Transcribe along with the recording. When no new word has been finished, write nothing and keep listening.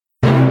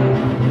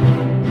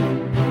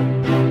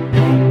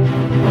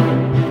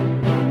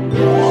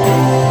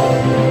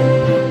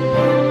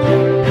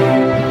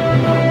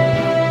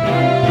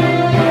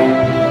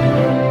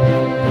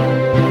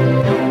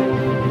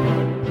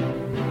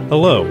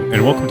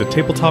to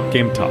Tabletop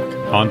Game Talk,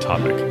 On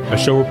Topic, a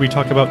show where we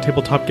talk about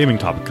tabletop gaming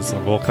topics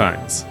of all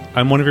kinds.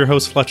 I'm one of your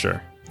hosts,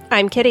 Fletcher.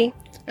 I'm Kitty.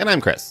 And I'm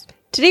Chris.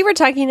 Today we're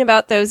talking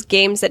about those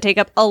games that take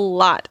up a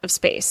lot of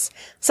space.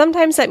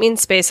 Sometimes that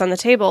means space on the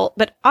table,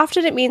 but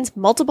often it means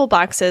multiple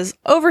boxes,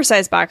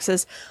 oversized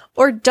boxes,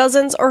 or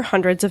dozens or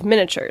hundreds of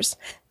miniatures.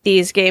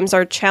 These games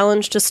are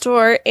challenge to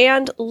store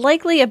and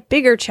likely a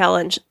bigger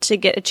challenge to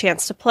get a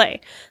chance to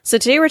play. So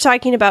today we're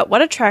talking about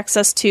what attracts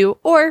us to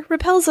or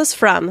repels us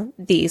from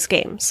these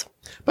games.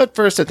 But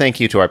first, a thank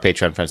you to our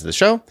Patreon friends of the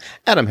show,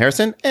 Adam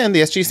Harrison and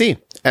the SGC.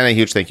 And a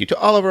huge thank you to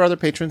all of our other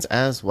patrons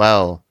as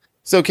well.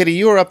 So, Kitty,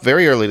 you were up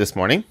very early this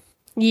morning.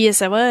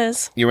 Yes, I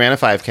was. You ran a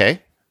 5K.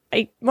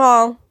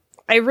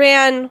 I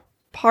ran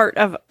part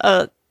of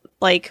a,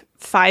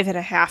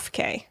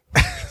 5.5K.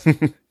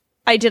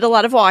 I did a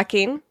lot of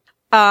walking.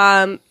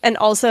 And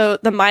also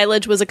the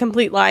mileage was a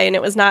complete lie, and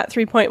it was not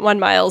 3.1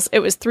 miles.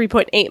 It was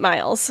 3.8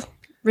 miles.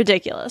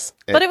 Ridiculous.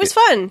 But it was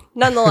fun,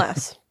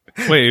 nonetheless.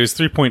 Wait, it was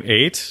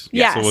 3.8?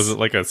 Yes. So was it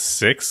like a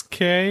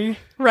 6K?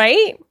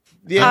 Right?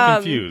 Yeah. I'm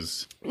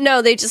confused.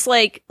 No, they just,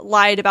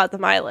 lied about the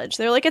mileage.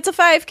 They're like, it's a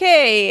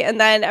 5K.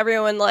 And then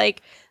everyone,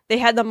 they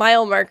had the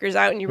mile markers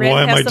out, and you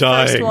ran past the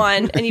first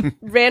one, and you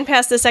ran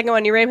past the second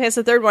one, you ran past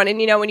the third one. And,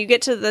 when you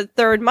get to the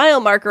third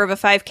mile marker of a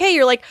 5K,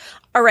 you're like,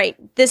 all right,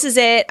 this is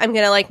it. I'm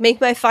going to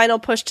make my final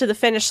push to the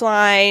finish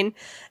line.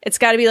 It's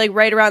got to be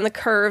right around the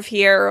curve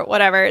here,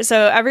 whatever.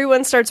 So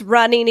everyone starts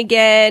running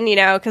again,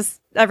 because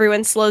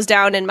everyone slows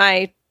down in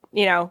my,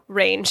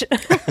 range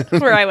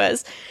where I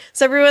was.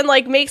 So everyone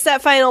makes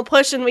that final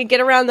push, and we get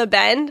around the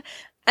bend,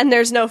 and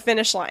there's no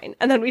finish line.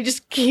 And then we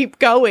just keep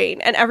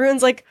going, and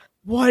everyone's like,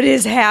 what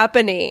is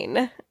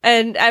happening?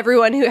 And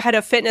everyone who had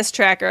a fitness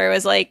tracker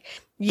was like,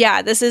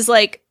 yeah, this is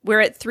we're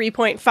at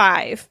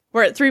 3.5.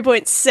 We're at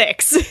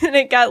 3.6. And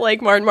it got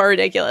more and more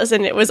ridiculous.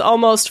 And it was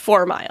almost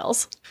 4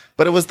 miles.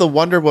 But it was the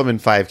Wonder Woman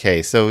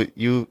 5K. So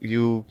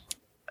you...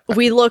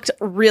 We looked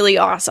really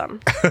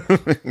awesome.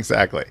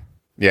 Exactly.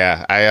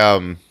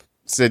 Yeah.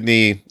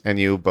 Sydney and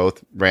you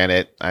both ran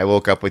it. I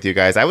woke up with you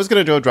guys. I was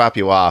going to go drop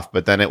you off,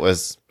 but then it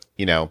was,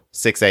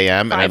 6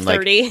 a.m. And I'm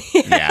like,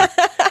 5:30. yeah,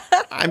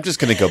 I'm just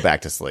going to go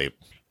back to sleep.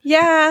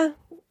 Yeah.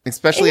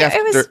 Especially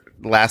after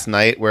last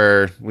night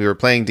where we were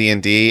playing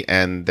D&D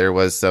and there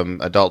was some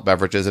adult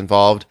beverages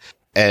involved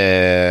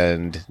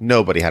and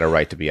nobody had a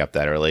right to be up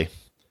that early.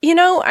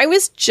 I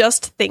was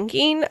just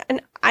thinking,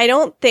 and I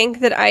don't think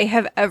that I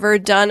have ever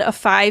done a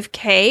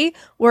 5K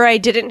where I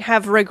didn't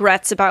have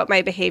regrets about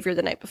my behavior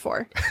the night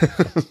before.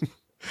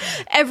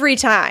 Every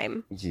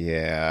time.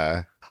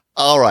 Yeah.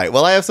 All right.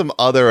 Well, I have some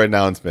other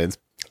announcements.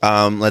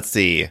 Let's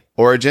see.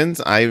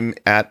 Origins. I'm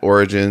at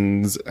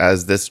Origins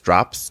as this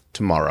drops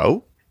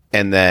tomorrow.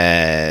 And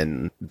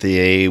then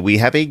we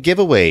have a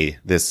giveaway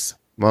is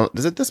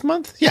it this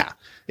month? Yeah.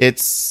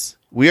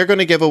 We are going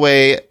to give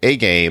away a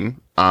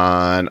game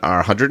on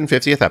our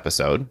 150th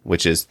episode,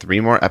 which is 3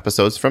 more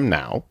episodes from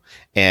now.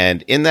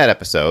 And in that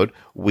episode,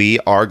 we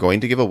are going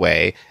to give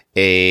away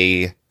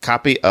a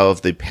copy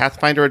of the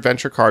Pathfinder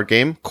Adventure card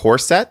game Core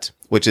Set,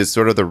 which is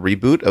sort of the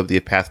reboot of the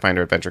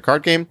Pathfinder Adventure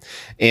card game.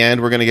 And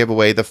we're going to give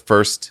away the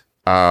first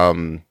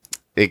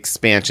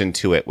expansion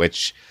to it,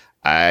 which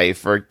I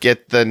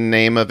forget the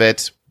name of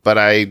it, but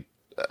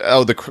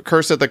the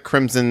Curse of the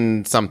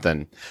Crimson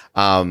something,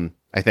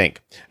 I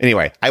think.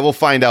 Anyway, I will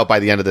find out by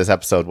the end of this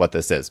episode what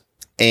this is.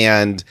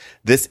 And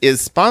this is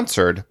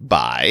sponsored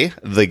by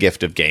The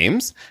Gift of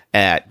Games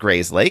at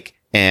Grays Lake.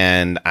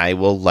 And I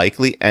will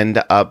likely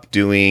end up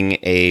doing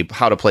a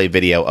how to play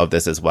video of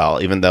this as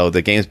well, even though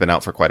the game's been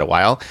out for quite a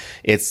while.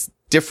 It's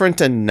different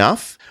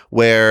enough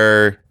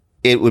where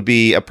it would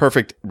be a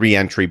perfect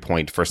re-entry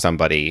point for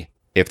somebody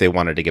if they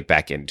wanted to get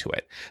back into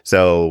it.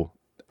 So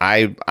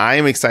I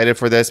am excited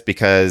for this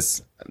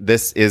because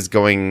this is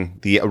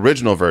the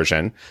original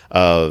version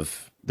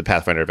of the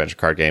Pathfinder Adventure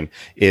card game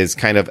is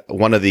kind of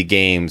one of the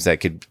games that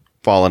could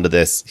fall into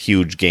this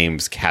huge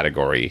games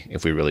category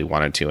if we really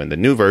wanted to. And the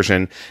new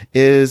version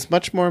is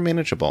much more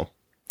manageable.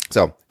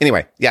 So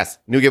anyway, yes,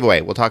 new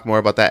giveaway. We'll talk more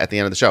about that at the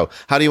end of the show.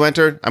 How do you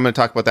enter? I'm going to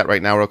talk about that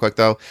right now real quick,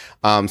 though.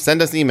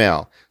 Send us an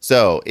email.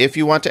 So if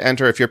you want to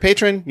enter, if you're a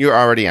patron, you're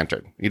already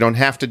entered. You don't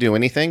have to do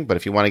anything, but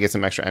if you want to get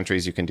some extra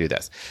entries, you can do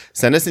this.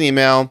 Send us an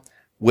email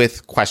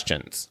with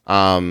questions.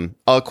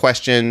 A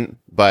question,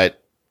 but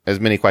as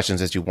many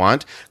questions as you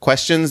want.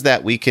 Questions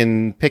that we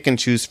can pick and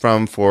choose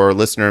from for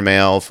listener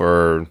mail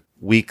for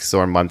weeks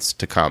or months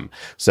to come.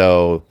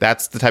 So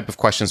that's the type of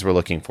questions we're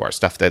looking for.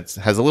 Stuff that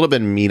has a little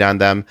bit of meat on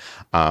them.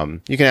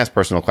 You can ask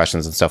personal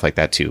questions and stuff like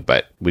that too,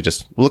 but we're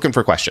looking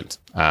for questions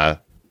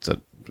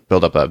to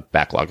build up a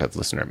backlog of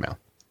listener mail.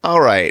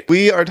 All right.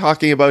 We are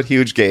talking about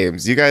huge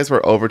games. You guys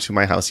were over to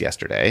my house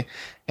yesterday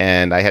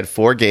and I had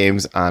 4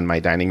 games on my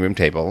dining room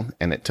table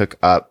and it took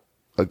up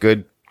a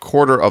good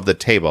quarter of the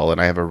table,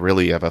 and I have a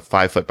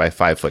 5-foot by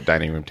 5-foot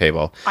dining room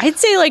table. I'd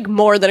say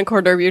more than a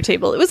quarter of your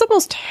table. It was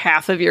almost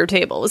half of your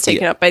table was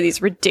taken up by these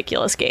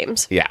ridiculous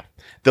games. Yeah.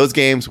 Those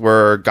games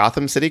were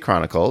Gotham City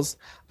Chronicles,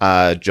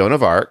 Joan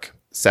of Arc,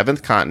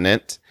 Seventh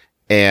Continent,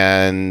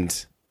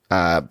 and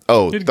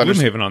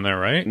Gloomhaven on there,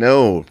 right?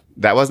 No,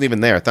 that wasn't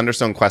even there.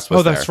 Thunderstone Quest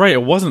was there. Oh, that's right.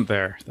 It wasn't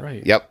there.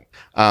 Right. Yep.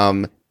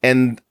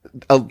 And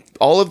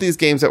all of these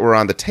games that were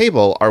on the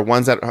table are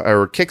ones that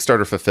are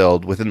Kickstarter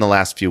fulfilled within the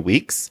last few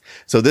weeks.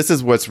 So this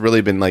is what's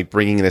really been like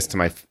bringing this to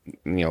my,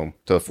 to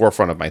the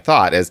forefront of my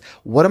thought is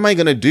what am I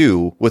going to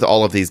do with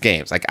all of these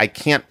games? Like I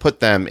can't put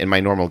them in my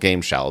normal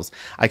game shelves.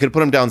 I could put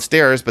them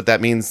downstairs, but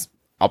that means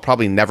I'll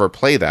probably never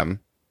play them.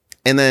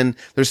 And then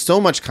there's so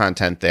much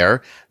content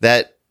there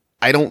that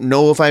I don't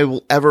know if I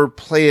will ever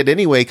play it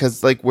anyway,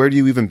 because like, where do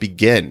you even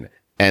begin?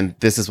 And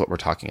this is what we're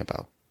talking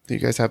about. Do you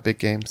guys have big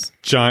games?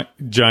 Giant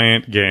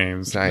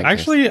games.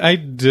 Actually, I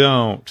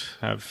don't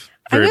have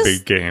very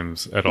big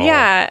games at all.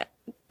 Yeah,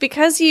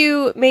 because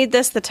you made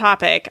this the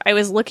topic, I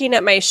was looking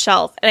at my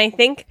shelf, and I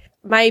think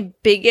my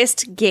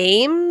biggest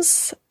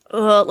games,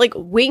 like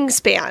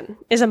Wingspan,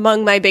 is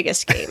among my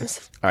biggest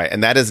games. All right,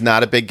 and that is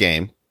not a big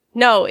game.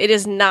 No, it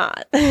is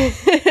not.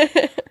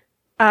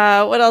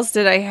 What else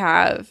did I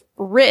have?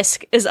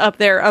 Risk is up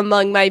there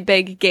among my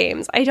big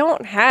games. I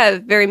don't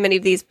have very many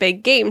of these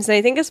big games, and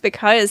I think it's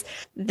because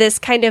this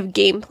kind of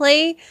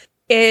gameplay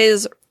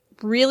is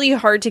really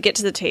hard to get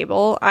to the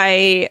table.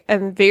 I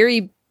am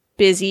very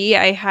busy.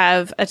 I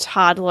have a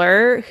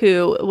toddler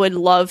who would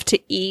love to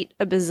eat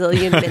a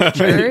bazillion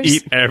miniatures.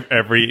 Eat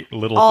every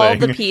little all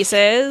thing. All the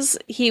pieces.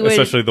 He would,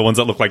 especially the ones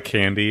that look like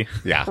candy.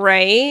 Yeah.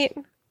 Right?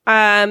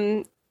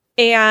 And,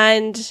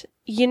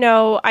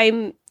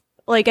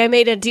 I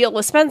made a deal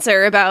with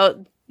Spencer about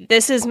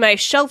this is my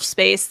shelf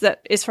space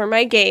that is for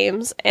my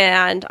games,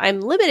 and I'm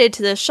limited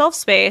to this shelf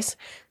space.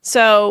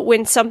 So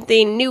when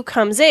something new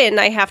comes in,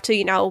 I have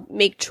to,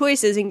 make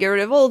choices and get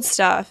rid of old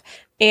stuff.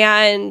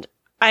 And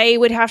I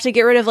would have to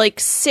get rid of like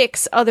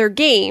 6 other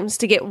games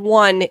to get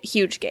one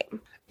huge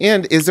game.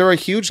 And is there a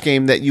huge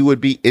game that you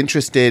would be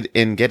interested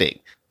in getting?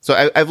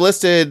 So I've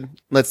listed,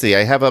 let's see,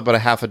 I have about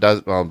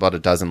a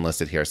dozen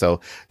listed here. So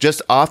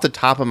just off the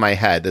top of my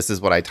head, this is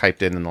what I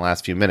typed in the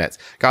last few minutes.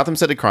 Gotham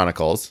City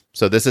Chronicles.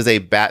 So this is a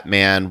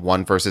Batman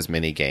 1 versus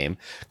mini game.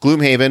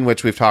 Gloomhaven,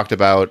 which we've talked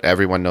about.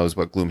 Everyone knows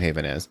what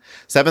Gloomhaven is.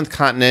 Seventh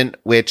Continent,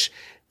 which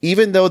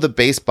even though the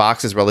base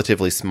box is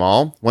relatively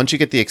small, once you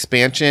get the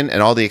expansion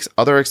and all the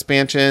other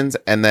expansions,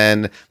 and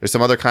then there's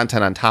some other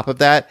content on top of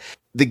that,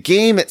 the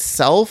game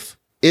itself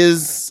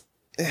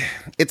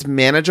it's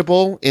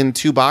manageable in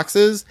 2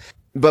 boxes,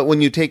 but when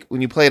you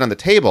play it on the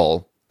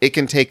table, it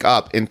can take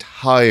up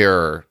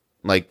entire,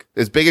 like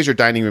as big as your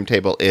dining room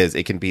table is,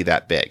 it can be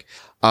that big.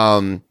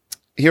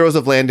 Heroes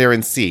of Land, Air,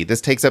 and Sea.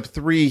 This takes up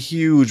 3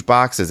 huge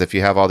boxes if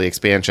you have all the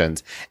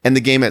expansions. And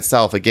the game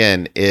itself,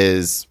 again,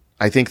 is,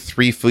 I think,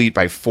 3 feet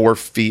by 4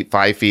 feet,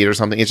 5 feet or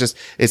something. It's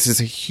just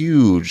a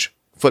huge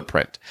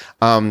footprint.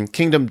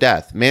 Kingdom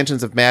Death,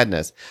 Mansions of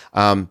Madness,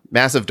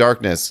 Massive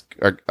Darkness,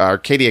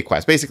 Arcadia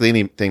Quest, basically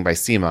anything by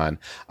CMON.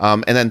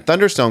 And then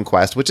Thunderstone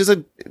Quest, which is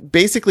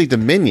basically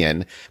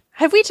Dominion.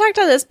 Have we talked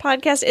on this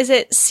podcast? Is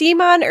it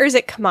CMON or is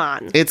it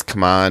CMON? It's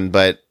CMON,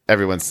 but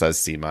everyone says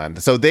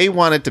CMON. So they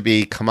want it to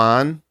be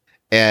CMON,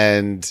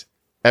 and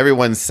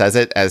everyone says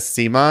it as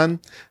CMON.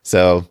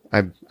 So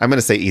I'm going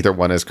to say either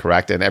one is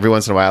correct. And every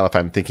once in a while, if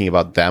I'm thinking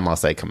about them, I'll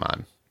say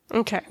CMON.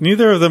 Okay.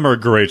 Neither of them are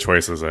great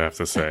choices, I have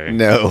to say.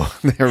 No,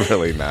 they're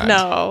really not.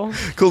 No.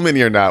 Cool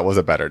Mini or Not was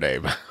a better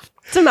name.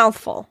 It's a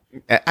mouthful.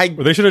 Well,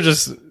 they should have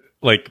just,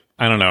 I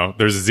don't know.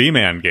 There's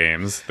Z-Man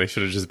games. They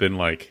should have just been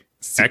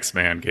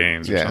X-Man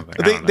games or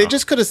something. They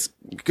just could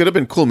have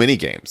been Cool Mini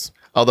games.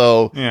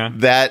 Although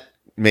that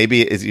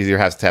maybe is either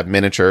has to have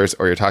miniatures,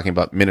 or you're talking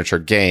about miniature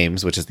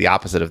games, which is the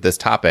opposite of this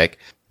topic.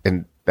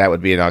 And that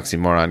would be an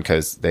oxymoron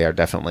because they are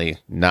definitely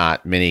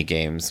not mini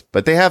games,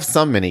 but they have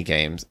some mini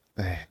games.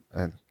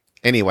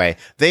 Anyway,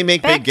 they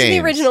make Back big games.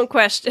 To the original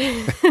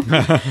question.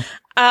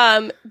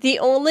 The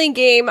only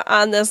game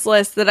on this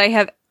list that I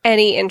have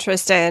any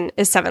interest in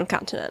is Seventh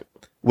Continent.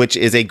 Which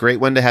is a great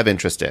one to have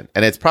interest in.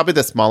 And it's probably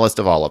the smallest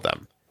of all of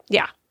them.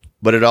 Yeah.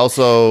 But it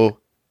also,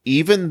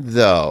 even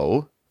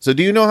though... So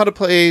do you know how to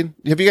play...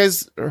 Have you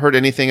guys heard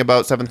anything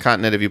about Seventh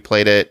Continent? Have you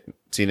played it?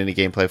 Seen any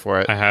gameplay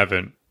for it? I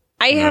haven't.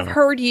 I have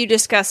heard you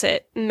discuss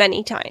it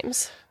many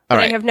times. But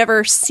I have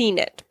never seen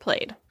it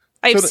played.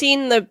 I've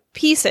seen the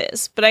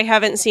pieces, but I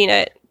haven't seen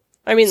it.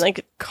 I mean,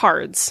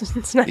 cards.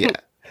 It's not. Yeah.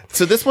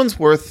 So this one's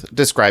worth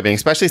describing,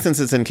 especially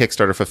since it's in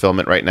Kickstarter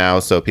fulfillment right now.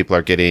 So people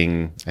are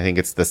getting, I think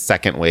it's the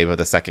second wave of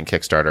the second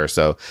Kickstarter.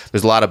 So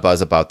there's a lot of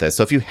buzz about this.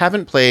 So if you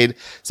haven't played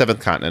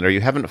Seventh Continent or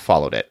you haven't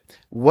followed it,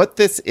 what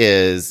this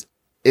is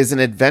an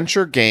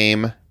adventure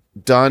game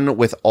done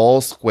with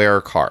all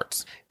square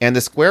cards. And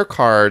the square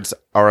cards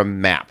are a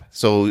map.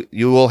 So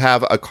you will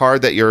have a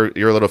card that your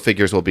little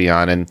figures will be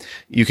on, and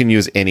you can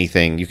use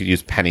anything. You could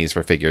use pennies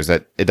for figures.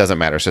 That it doesn't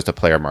matter. It's just a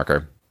player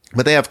marker.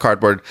 But they have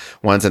cardboard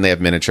ones and they have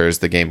miniatures.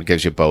 The game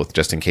gives you both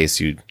just in case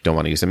you don't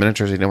want to use the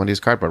miniatures, you don't want to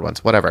use cardboard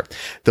ones, whatever.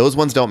 Those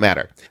ones don't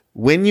matter.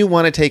 When you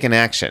want to take an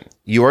action,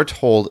 you are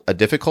told a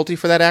difficulty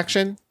for that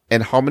action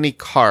and how many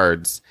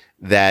cards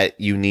that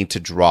you need to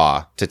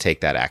draw to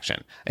take that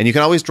action. And you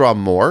can always draw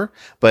more,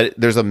 but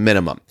there's a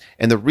minimum.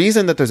 And the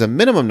reason that there's a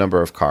minimum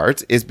number of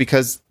cards is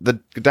because the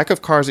deck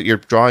of cards that you're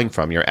drawing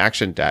from, your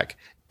action deck,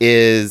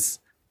 is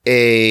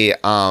it's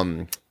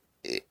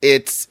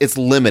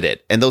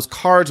limited, and those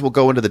cards will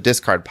go into the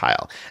discard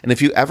pile. And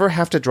if you ever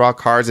have to draw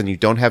cards and you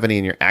don't have any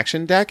in your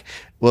action deck,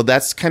 well,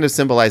 that's kind of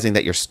symbolizing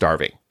that you're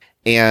starving.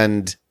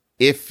 And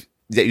if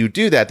that you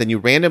do that, then you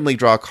randomly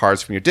draw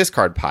cards from your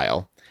discard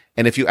pile.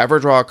 And if you ever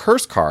draw a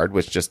curse card,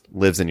 which just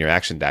lives in your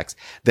action decks,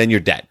 then you're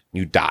dead.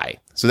 You die.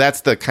 So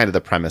that's the kind of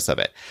the premise of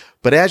it.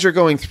 But as you're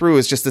going through,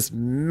 it's just this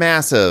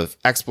massive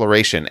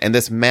exploration. And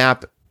this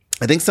map,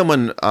 I think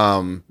someone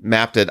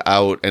mapped it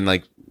out and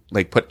like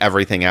put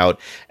everything out,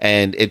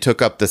 and it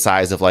took up the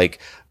size of an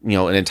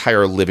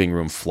entire living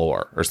room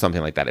floor or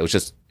something like that. It was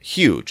just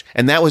huge.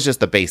 And that was just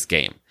the base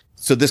game.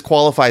 So this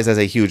qualifies as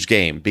a huge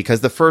game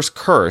because the first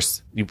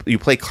curse, you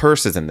play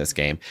curses in this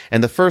game,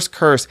 and the first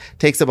curse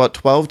takes about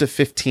 12 to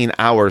 15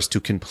 hours to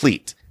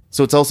complete.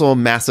 So it's also a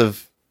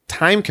massive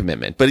time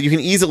commitment, but you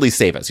can easily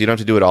save it. So you don't have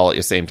to do it all at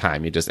the same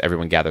time.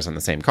 Everyone gathers on the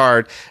same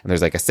card, and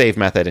there's like a save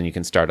method, and you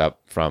can start up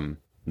from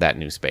that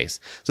new space.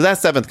 So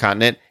that's Seventh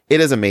Continent.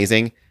 It is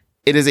amazing.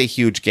 It is a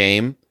huge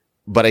game,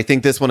 but I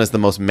think this one is the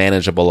most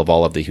manageable of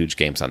all of the huge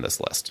games on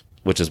this list,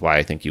 which is why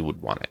I think you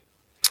would want it.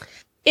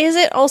 Is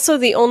it also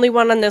the only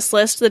one on this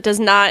list that does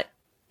not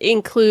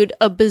include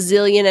 1.5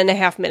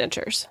 bazillion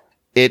miniatures?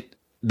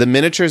 The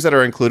miniatures that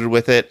are included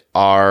with it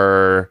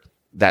are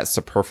that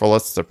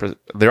superfluous.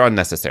 They're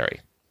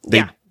unnecessary.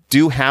 They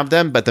do have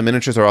them, but the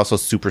miniatures are also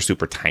super,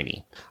 super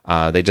tiny.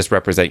 They just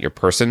represent your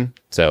person.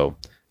 And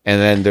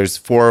then there's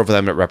 4 of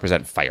them that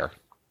represent fire.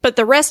 But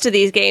the rest of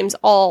these games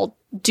all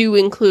do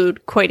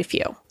include quite a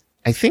few.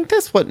 I think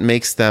that's what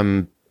makes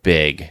them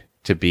big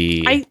to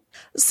be.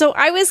 So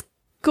I was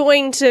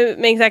going to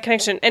make that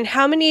connection. And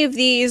how many of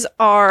these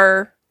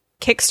are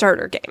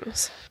Kickstarter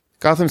games?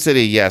 Gotham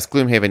City, yes.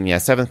 Gloomhaven,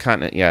 yes. Seventh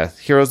Continent, yes.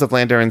 Heroes of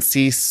Land, Air, and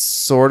Sea,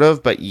 sort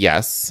of, but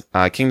yes.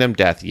 Kingdom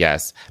Death,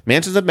 yes.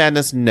 Mansions of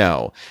Madness,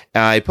 no.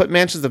 I put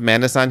Mansions of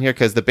Madness on here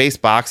because the base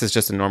box is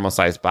just a normal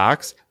sized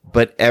box,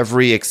 but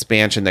every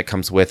expansion that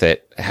comes with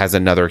it has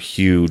another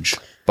huge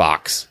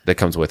box that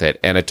comes with it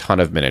and a ton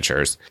of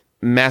miniatures.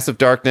 Massive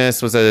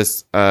Darkness was a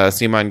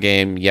CMON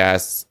game,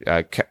 yes.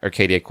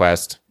 Arcadia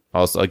Quest.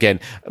 Also, again,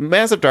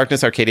 Massive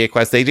Darkness, Arcadia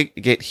Quest, they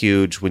get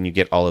huge when you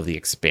get all of the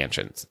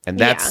expansions. And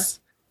that's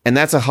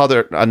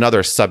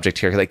another subject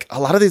here. Like, a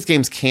lot of these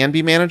games can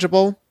be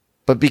manageable,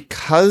 but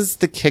because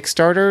the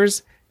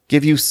Kickstarters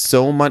give you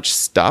so much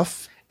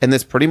stuff, and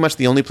that's pretty much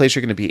the only place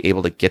you're going to be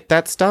able to get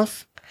that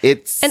stuff,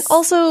 and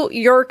also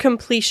your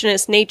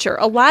completionist nature.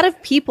 A lot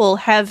of people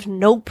have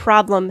no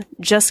problem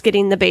just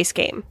getting the base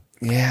game.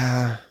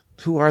 Yeah.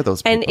 Who are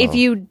those people?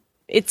 And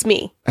it's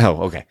me.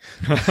 Oh, okay.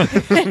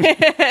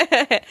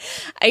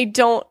 I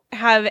don't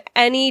have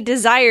any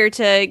desire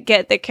to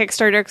get the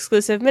Kickstarter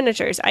exclusive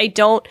miniatures. I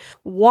don't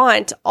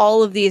want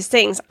all of these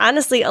things.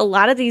 Honestly, a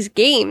lot of these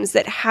games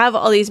that have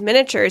all these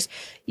miniatures,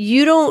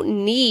 you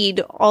don't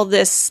need all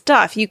this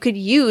stuff. You could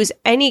use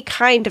any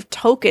kind of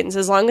tokens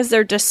as long as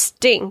they're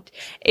distinct.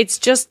 It's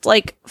just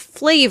like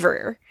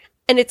flavor.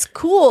 And it's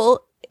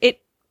cool.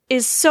 It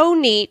is so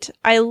neat.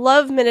 I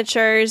love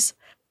miniatures.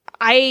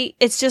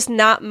 It's just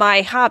not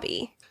my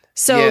hobby.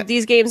 So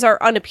these games are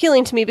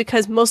unappealing to me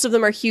because most of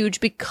them are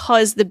huge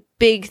because the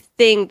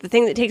thing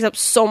that takes up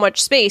so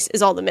much space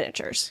is all the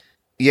miniatures.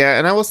 Yeah,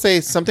 and I will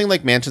say something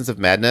like Mansions of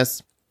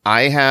Madness,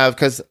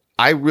 because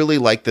I really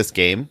like this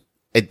game.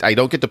 I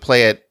don't get to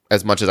play it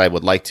as much as I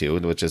would like to,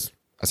 which is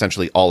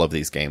essentially all of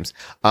these games.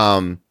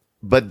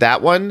 But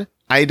that one,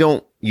 I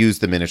don't use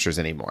the miniatures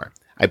anymore.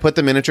 I put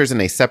the miniatures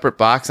in a separate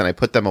box and I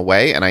put them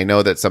away. And I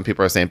know that some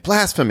people are saying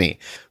blasphemy.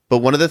 But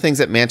one of the things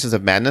that Mansions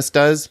of Madness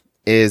does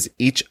is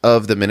each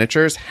of the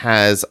miniatures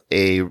has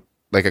a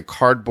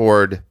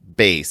cardboard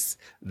base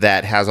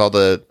that has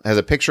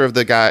a picture of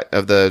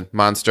the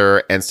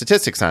monster and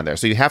statistics on there.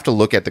 So you have to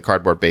look at the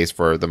cardboard base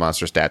for the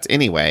monster stats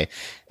anyway.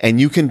 And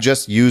you can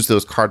just use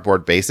those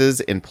cardboard bases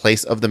in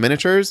place of the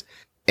miniatures,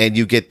 and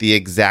you get the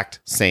exact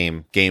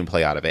same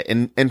gameplay out of it.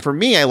 And for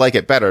me, I like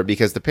it better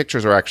because the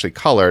pictures are actually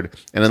colored.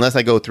 And unless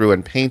I go through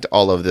and paint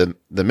all of the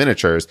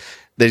miniatures,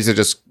 these are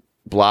just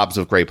blobs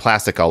of gray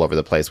plastic all over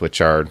the place,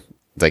 which are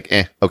like,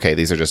 okay,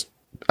 these are just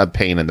a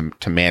pain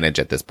to manage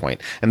at this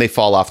point. And they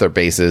fall off their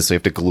bases, so you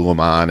have to glue them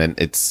on, and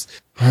it's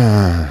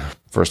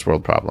first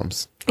world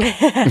problems.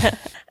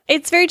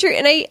 It's very true.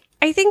 And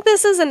I think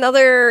this is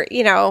another,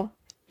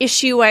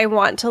 issue I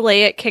want to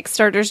lay at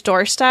Kickstarter's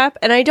doorstep.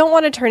 And I don't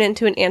want to turn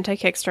into an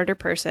anti-Kickstarter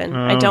person.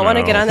 I don't want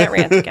to get on that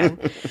rant again.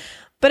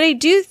 But I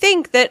do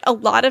think that a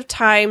lot of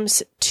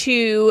times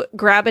to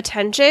grab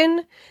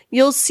attention,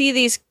 you'll see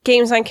these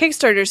games on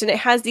Kickstarters and it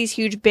has these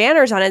huge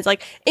banners on it. It's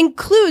like,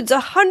 includes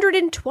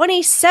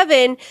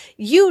 127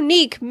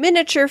 unique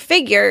miniature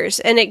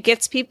figures. And it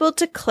gets people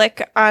to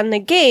click on the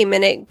game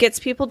and it gets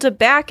people to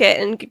back it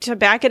and to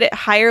back it at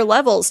higher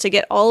levels to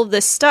get all of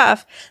this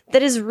stuff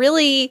that is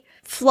really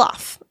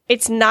fluff.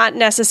 It's not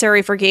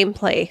necessary for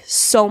gameplay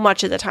so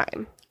much of the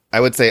time. I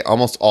would say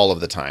almost all of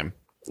the time.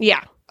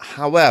 Yeah.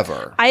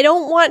 However, I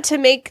don't want to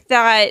make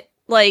that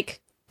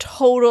like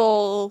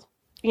total,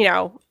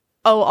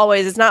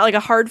 always. It's not like a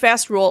hard,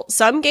 fast rule.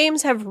 Some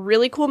games have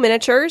really cool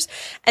miniatures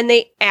and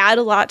they add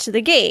a lot to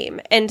the game.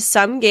 And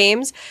some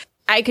games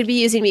I could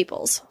be using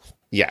meeples.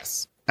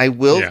 Yes. I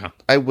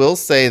will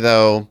say,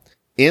 though,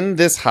 in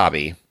this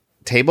hobby,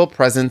 table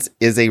presence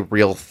is a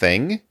real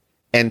thing,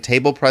 and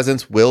table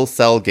presence will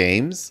sell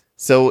games.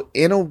 So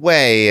in a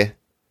way,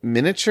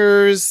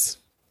 miniatures,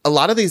 a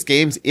lot of these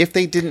games, if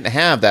they didn't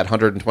have that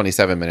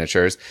 127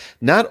 miniatures,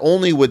 not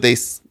only would they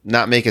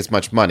not make as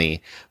much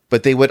money,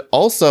 but they would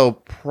also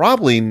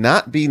probably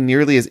not be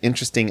nearly as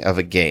interesting of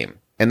a game.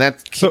 And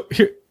that's... So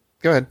here...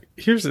 Go ahead.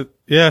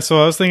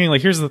 So I was thinking,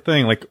 like, here's the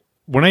thing, like,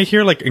 when I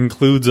hear, like,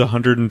 includes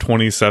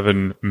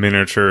 127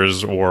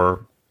 miniatures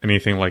or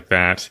anything like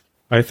that,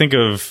 I think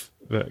of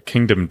the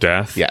Kingdom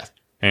Death. Yeah.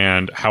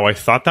 And how I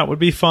thought that would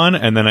be fun,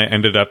 and then I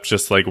ended up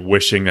just, like,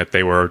 wishing that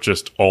they were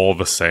just all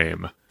the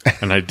same.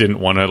 And I didn't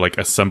want to, like,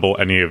 assemble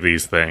any of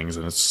these things.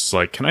 And it's just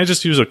like, can I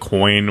just use a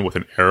coin with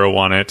an arrow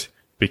on it?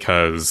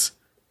 Because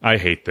I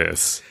hate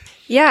this.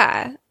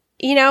 Yeah.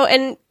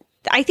 And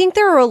I think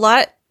there are a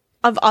lot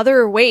of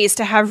other ways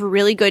to have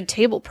really good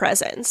table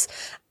presence.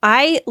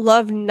 I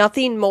love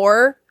nothing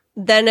more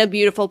than a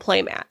beautiful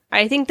playmat.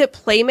 I think that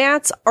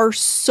playmats are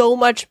so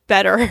much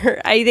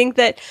better. I think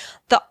that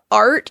the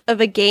art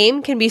of a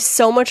game can be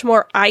so much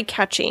more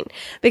eye-catching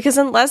because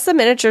unless the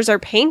miniatures are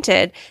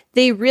painted,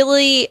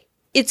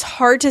 it's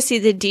hard to see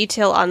the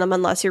detail on them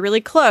unless you're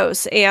really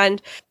close.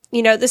 And,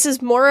 this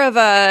is more of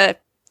a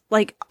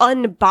like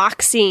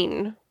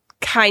unboxing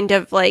kind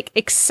of like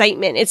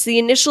excitement. It's the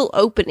initial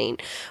opening.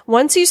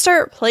 Once you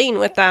start playing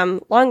with them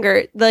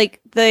longer,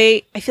 I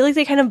feel like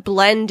they kind of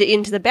blend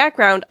into the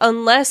background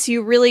unless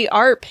you really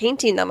are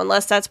painting them,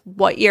 unless that's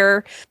what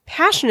you're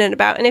passionate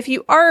about. And if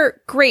you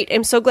are, great.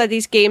 I'm so glad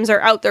these games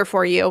are out there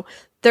for you.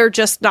 They're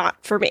just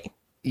not for me.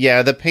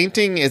 Yeah, the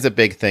painting is a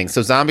big thing.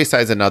 So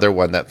Zombicide is another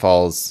one that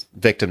falls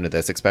victim to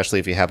this, especially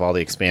if you have all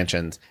the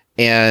expansions.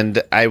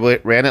 And I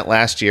ran it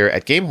last year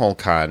at Gamehole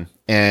Con,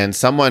 and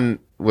someone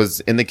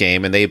was in the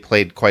game and they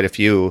played quite a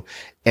few.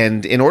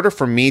 And in order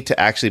for me to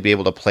actually be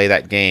able to play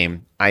that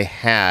game, I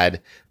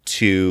had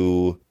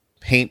to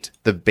paint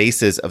the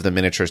bases of the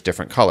miniatures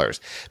different colors,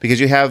 because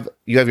you have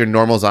your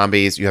normal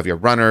zombies, you have your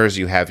runners,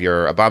 you have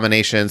your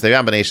abominations. The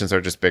abominations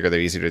are just bigger. They're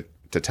easier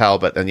to tell,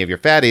 but then you have your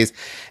fatties.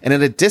 And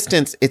at a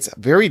distance, it's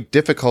very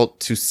difficult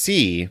to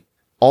see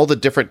all the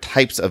different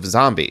types of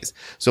zombies.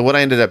 So what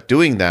I ended up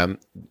doing them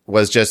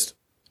was just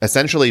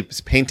essentially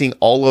painting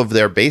all of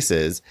their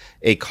bases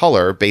a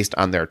color based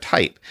on their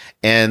type.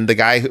 And the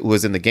guy who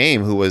was in the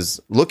game who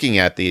was looking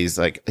at these,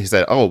 like, he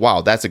said, "Oh,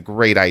 wow, that's a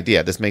great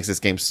idea. This makes this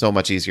game so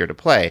much easier to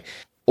play."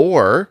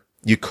 Or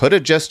you could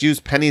have just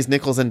used pennies,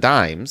 nickels, and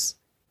dimes,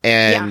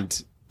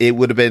 and it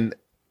would have been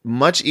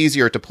much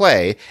easier to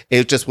play.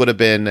 It just would have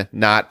been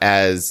not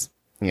as,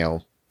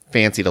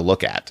 fancy to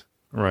look at.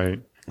 Right.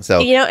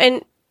 So,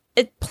 and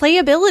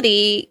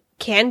playability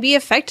can be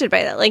affected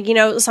by that. Like,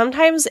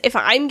 sometimes if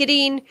I'm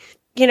getting,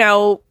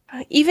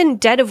 even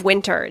Dead of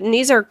Winter, and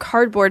these are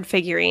cardboard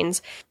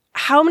figurines,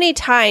 how many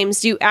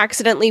times do you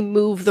accidentally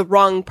move the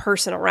wrong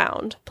person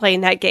around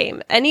playing that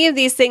game? Any of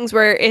these things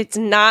where it's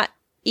not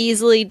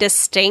easily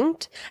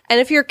distinct. And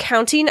if you're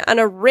counting on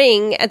a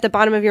ring at the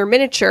bottom of your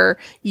miniature,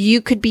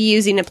 you could be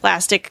using a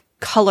plastic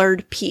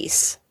colored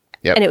piece.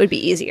 Yep. And it would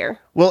be easier.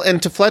 Well,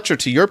 and to Fletcher,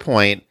 to your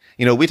point,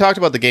 we talked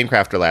about the Game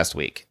Crafter last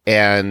week,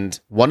 and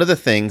one of the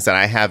things that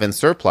I have in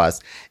surplus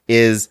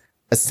is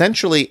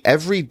essentially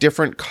every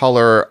different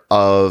color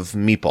of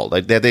meeple.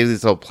 Like they have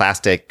these little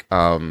plastic,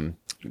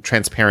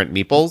 transparent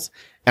meeples,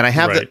 and I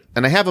have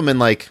them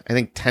in I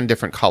think 10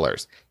 different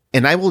colors,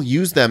 and I will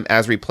use them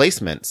as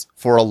replacements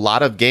for a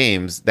lot of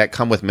games that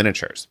come with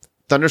miniatures.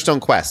 Thunderstone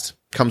Quest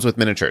comes with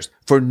miniatures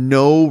for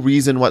no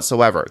reason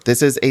whatsoever.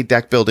 This is a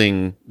deck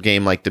building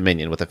game like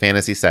Dominion with a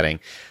fantasy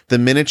setting. The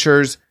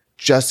miniatures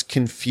just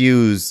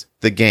confuse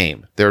the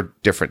game. They're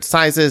different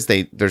sizes.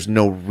 There's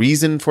no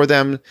reason for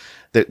them.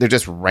 They're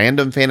just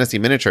random fantasy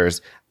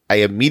miniatures. I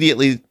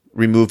immediately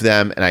remove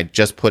them and I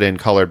just put in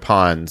colored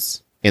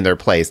pawns in their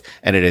place,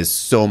 and it is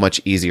so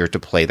much easier to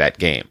play that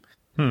game.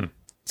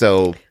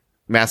 So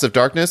Massive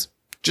Darkness,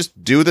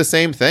 just do the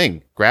same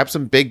thing. Grab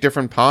some big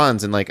different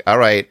pawns and all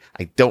right,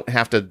 I don't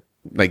have to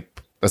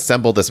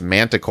assemble this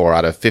manticore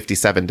out of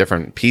 57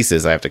 different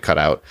pieces I have to cut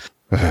out,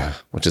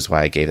 which is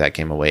why I gave that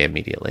game away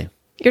immediately.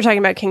 You're talking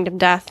about Kingdom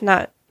Death,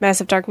 not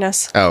Massive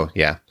Darkness. Oh,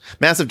 yeah.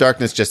 Massive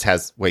Darkness just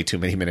has way too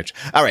many miniatures.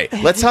 All right,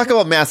 let's talk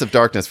about Massive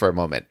Darkness for a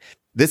moment.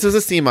 This is a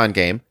CMON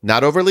game,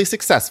 not overly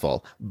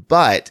successful,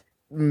 but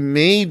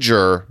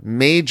major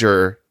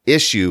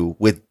issue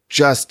with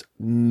just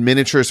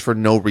miniatures for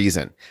no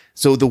reason.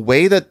 So the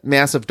way that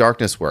Massive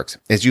Darkness works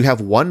is you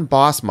have one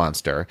boss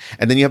monster,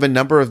 and then you have a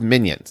number of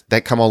minions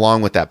that come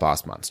along with that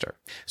boss monster.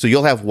 So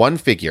you'll have one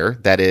figure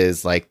that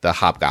is like the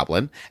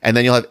hobgoblin, and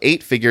then you'll have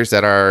 8 figures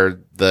that are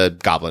the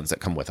goblins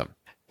that come with them.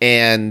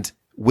 And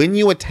when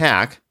you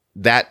attack,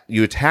 that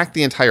you attack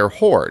the entire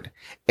horde,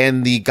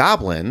 and the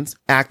goblins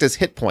act as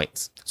hit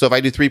points. So if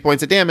I do 3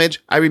 points of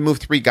damage, I remove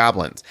 3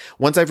 goblins.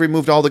 Once I've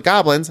removed all the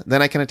goblins,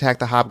 then I can attack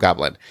the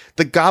hobgoblin.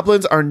 The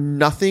goblins are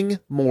nothing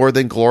more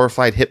than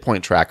glorified hit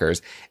point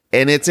trackers,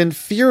 and it's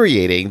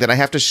infuriating that I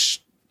have to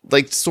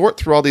sort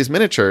through all these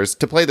miniatures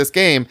to play this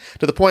game,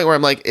 to the point where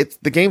I'm like,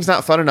 the game's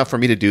not fun enough for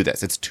me to do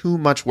this. It's too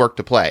much work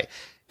to play.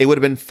 It would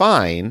have been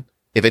fine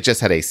if it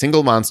just had a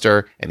single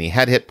monster and he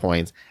had hit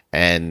points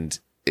and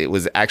it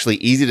was actually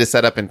easy to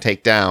set up and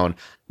take down.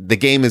 The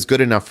game is good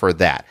enough for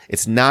that.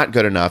 It's not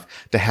good enough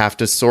to have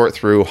to sort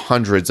through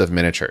hundreds of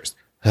miniatures.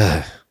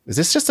 Is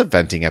this just a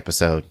venting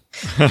episode?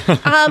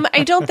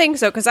 I don't think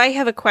so, because I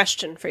have a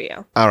question for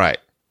you. All right.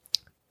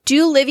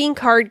 Do living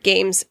card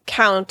games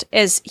count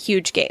as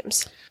huge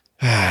games?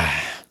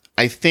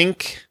 I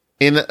think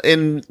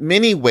in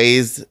many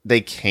ways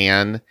they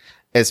can,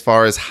 as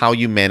far as how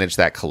you manage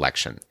that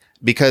collection.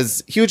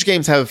 Because huge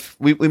games have,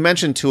 we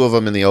mentioned 2 of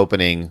them in the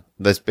opening.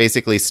 That's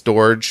basically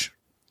storage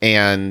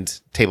and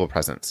table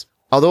presence.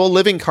 Although a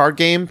living card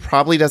game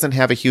probably doesn't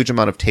have a huge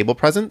amount of table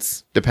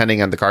presence,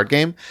 depending on the card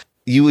game,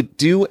 you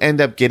do end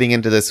up getting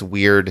into this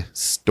weird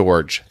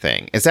storage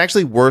thing. It's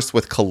actually worse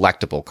with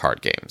collectible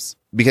card games.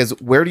 Because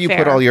where do you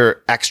put all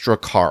your extra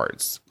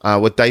cards?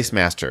 With Dice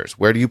Masters,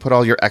 where do you put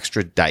all your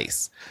extra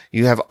dice?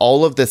 You have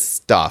all of this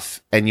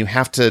stuff, and you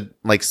have to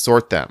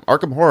sort them.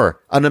 Arkham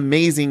Horror, an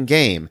amazing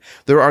game.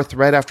 There are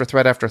thread after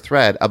thread after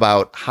thread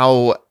about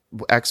how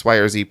X, Y,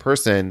 or Z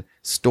person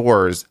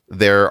stores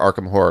their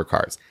Arkham Horror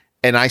cards,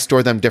 and I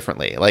store them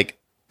differently.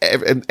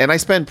 And I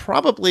spend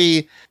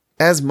probably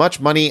as much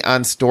money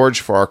on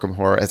storage for Arkham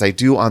Horror as I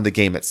do on the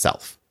game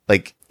itself.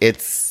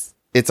 It's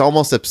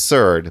almost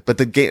absurd, but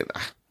the game,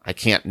 I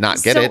can't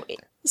not get it.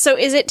 So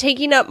is it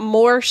taking up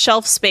more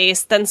shelf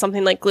space than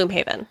something like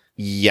Gloomhaven?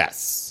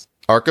 Yes.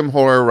 Arkham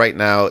Horror right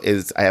now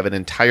I have an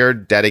entire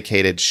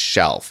dedicated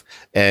shelf.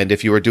 And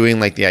if you were doing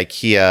the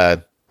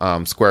IKEA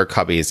square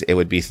cubbies, it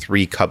would be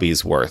 3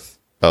 cubbies worth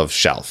of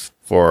shelf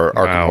for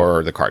Arkham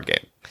Horror, the card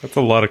game. That's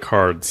a lot of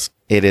cards.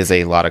 It is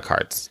a lot of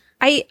cards.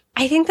 I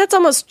think that's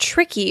almost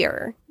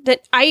trickier.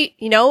 That I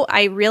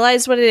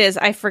realized what it is.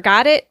 I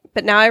forgot it,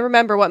 but now I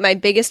remember what my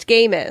biggest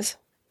game is.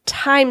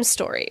 Time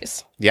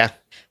Stories. Yeah.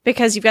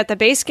 Because you've got the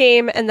base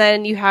game and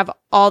then you have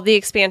all the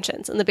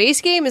expansions. And the base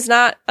game is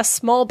not a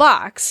small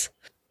box.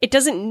 It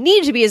doesn't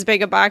need to be as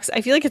big a box. I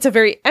feel like it's a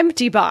very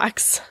empty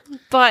box,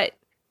 but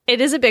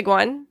it is a big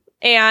one.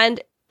 And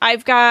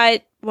I've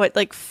got,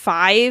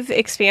 5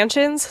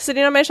 expansions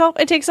sitting on my shelf?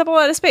 It takes up a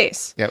lot of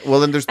space. Yeah, well,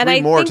 then there's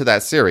 3 more to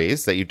that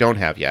series that you don't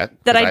have yet.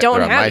 That I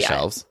don't have on my yet.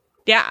 Shelves.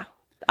 Yeah.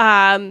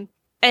 And,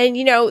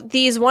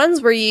 these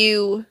ones where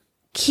you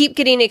keep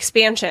getting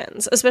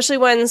expansions, especially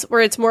ones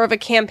where it's more of a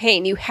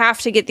campaign. You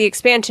have to get the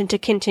expansion to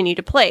continue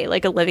to play,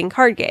 like a living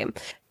card game.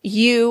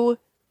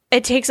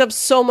 It takes up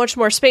so much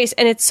more space,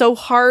 and it's so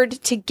hard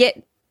to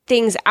get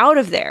things out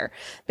of there.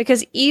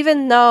 Because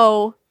even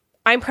though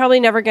I'm probably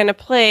never going to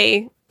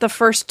play the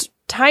first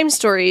Time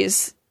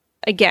Stories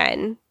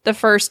again, the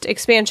first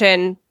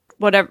expansion,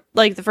 whatever,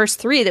 the first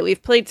 3 that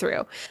we've played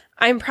through,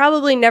 I'm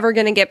probably never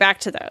going to get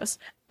back to those.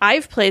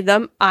 I've played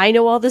them. I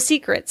know all the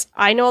secrets.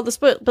 I know all the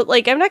spoilers. But,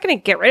 I'm not going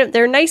to get rid of them.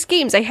 They're nice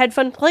games. I had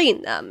fun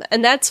playing them.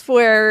 And that's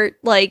where,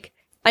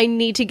 I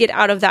need to get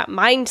out of that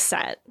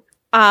mindset.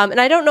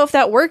 And I don't know if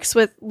that works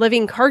with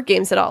living card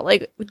games at all.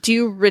 Do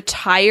you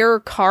retire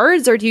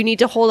cards or do you need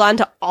to hold on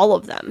to all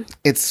of them?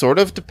 It sort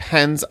of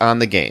depends on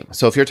the game.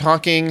 So if we're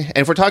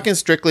talking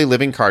strictly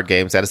living card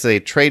games, that is a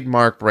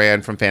trademark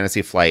brand from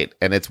Fantasy Flight.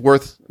 And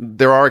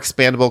there are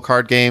expandable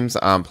card games.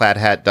 Plaid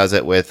Hat does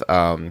it with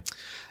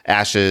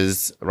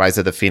Ashes, Rise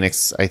of the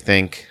Phoenix, I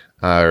think.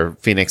 Or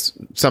Phoenix,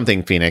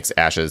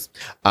 Ashes.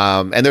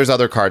 And there's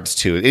other cards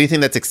too.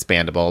 Anything that's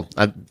expandable.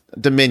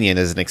 Dominion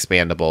is an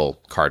expandable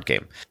card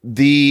game.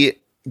 The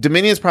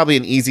Dominion is probably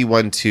an easy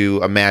one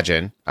to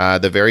imagine.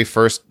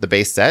 The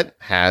base set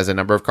has a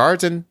number of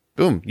cards and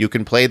boom, you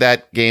can play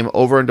that game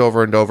over and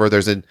over and over.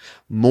 There's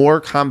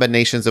more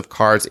combinations of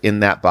cards in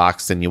that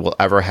box than you will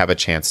ever have a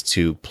chance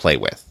to play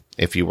with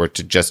if you were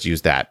to just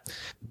use that.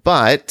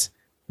 But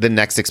the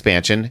next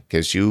expansion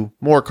gives you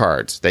more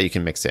cards that you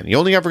can mix in. You're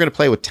only ever going to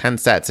play with 10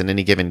 sets in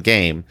any given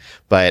game,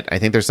 but I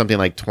think there's something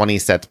like 20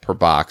 sets per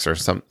box or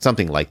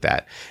something like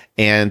that.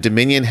 And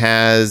Dominion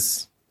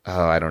has,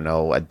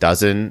 a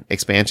dozen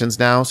expansions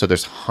now. So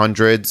there's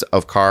hundreds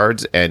of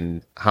cards,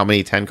 and how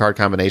many 10 card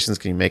combinations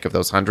can you make of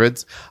those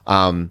hundreds?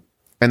 And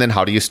then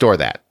how do you store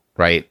that,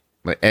 right?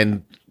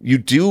 And you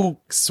do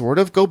sort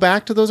of go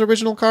back to those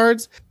original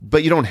cards,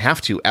 but you don't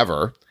have to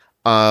ever.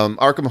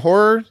 Arkham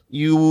Horror,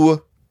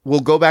 you will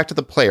go back to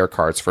the player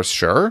cards for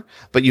sure,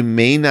 but you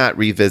may not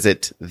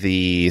revisit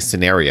the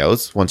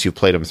scenarios once you've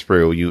played them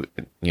through. You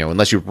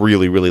unless you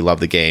really, really love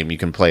the game, you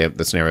can play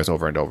the scenarios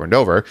over and over and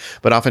over.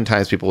 But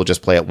oftentimes people will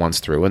just play it once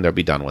through and they'll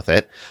be done with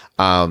it.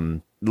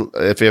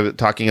 If you're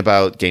talking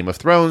about Game of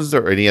Thrones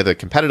or any other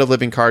competitive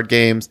living card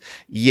games,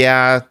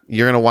 yeah,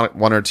 you're going to want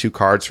 1 or 2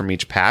 cards from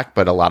each pack,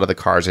 but a lot of the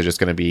cards are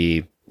just going to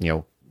be,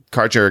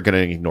 cards you're going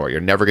to ignore.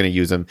 You're never going to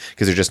use them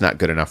because they're just not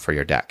good enough for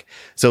your deck.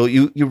 So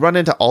you run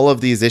into all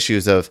of these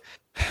issues of,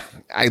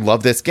 I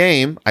love this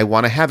game. I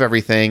want to have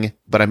everything,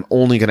 but I'm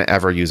only going to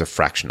ever use a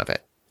fraction of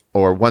it.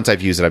 Or once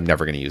I've used it, I'm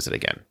never going to use it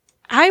again.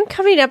 I'm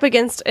coming up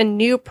against a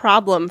new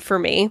problem for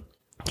me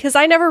because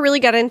I never really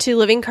got into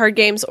living card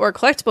games or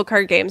collectible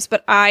card games,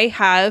 but I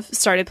have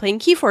started playing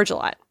Keyforge a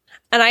lot.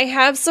 And I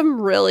have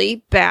some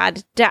really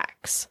bad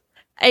decks.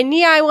 And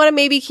yeah, I want to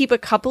maybe keep a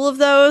couple of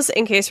those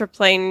in case we're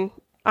playing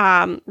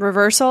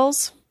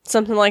reversals,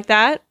 something like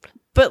that.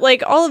 But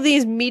like all of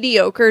these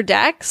mediocre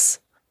decks,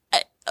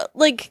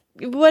 like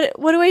what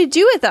do I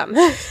do with them?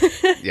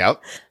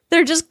 Yep.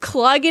 They're just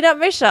clogging up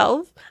my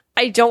shelf.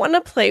 I don't want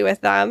to play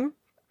with them.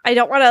 I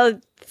don't want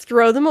to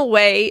throw them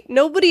away.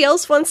 Nobody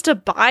else wants to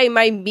buy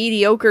my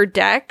mediocre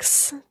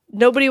decks.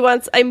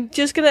 I'm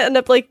just going to end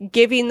up like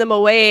giving them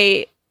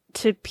away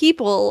to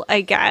people,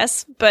 I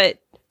guess. But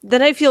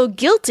then I feel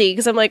guilty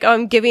because I'm like, oh,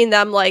 I'm giving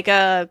them like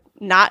a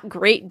not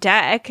great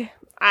deck.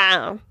 I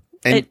don't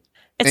know.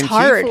 It's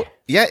hard.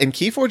 And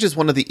Keyforge is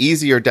one of the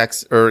easier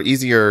decks or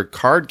easier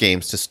card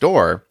games to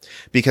store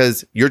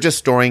because you're just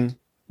storing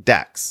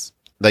decks.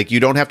 Like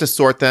you don't have to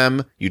sort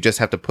them. You just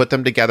have to put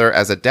them together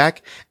as a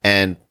deck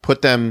and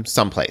put them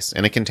someplace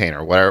in a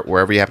container,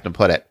 wherever you happen to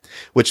put it,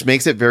 which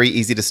makes it very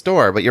easy to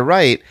store. But you're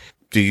right.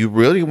 Do you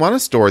really want to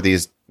store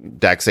these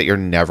decks that you're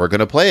never going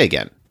to play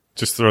again?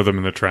 Just throw them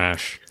in the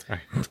trash.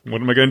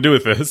 What am I going to do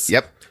with this?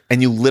 Yep.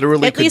 And you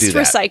literally At least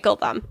recycle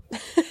them.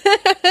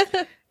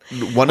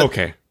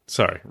 Okay.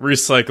 Sorry.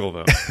 Recycle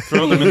them.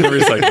 Throw them in the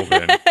recycle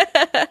bin.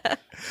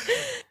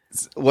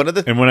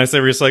 And when I say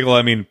recycle,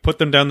 I mean put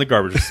them down the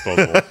garbage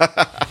disposal.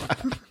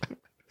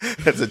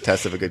 That's a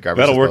test of a good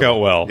garbage That'll disposal. work out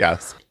well.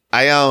 Yes.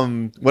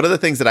 One of the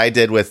things that I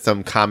did with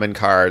some common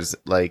cards,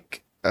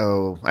 like, I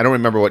don't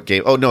remember what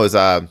game. Oh, no, it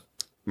was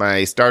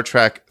my Star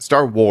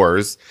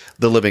Wars,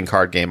 the living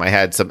card game. I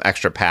had some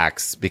extra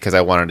packs because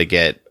I wanted to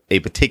get a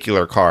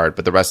particular card,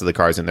 but the rest of the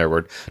cards in there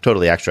were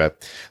totally extra.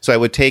 So I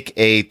would take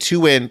a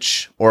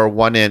 2-inch or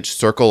 1-inch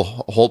circle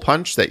hole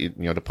punch that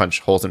to punch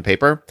holes in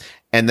paper,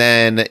 and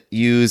then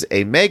use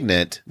a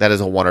magnet that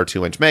is a 1 or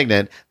 2-inch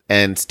magnet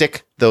and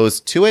stick those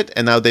to it,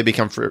 and now they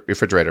become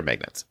refrigerator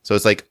magnets. So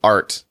it's like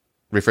art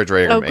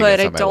refrigerator magnets. Oh, good.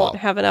 I don't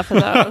have enough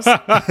of those.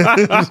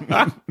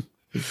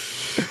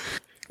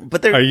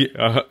 But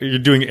you're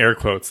doing air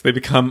quotes. They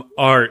become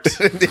art.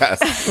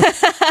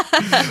 Yes.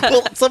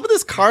 Well, some of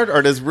this card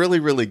art is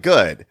really, really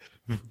good.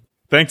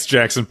 Thanks,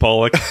 Jackson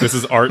Pollock. This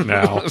is art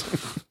now.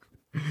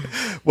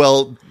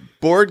 Well,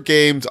 board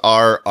games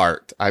are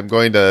art. I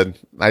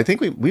think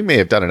we may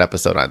have done an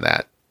episode on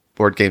that.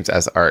 Board games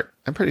as art.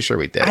 I'm pretty sure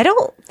we did. I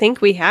don't think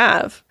we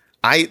have.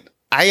 I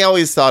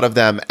always thought of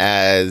them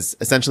as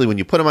essentially when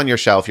you put them on your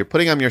shelf, you're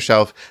putting them on your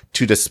shelf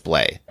to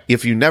display.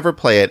 If you never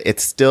play it,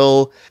 it's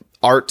still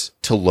art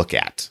to look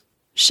at.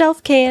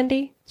 Shelf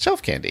candy.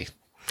 Shelf candy.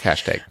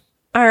 Hashtag.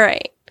 All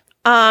right.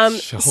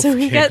 Shelf so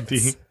we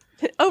candy.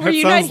 Were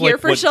you not here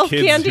for shelf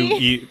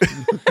candy?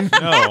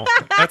 No,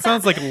 that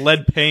sounds like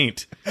lead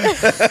paint.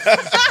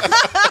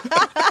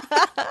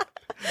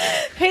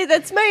 Hey,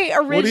 that's my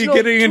original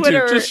What are you getting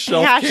Twitter into? Just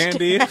shelf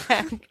candy?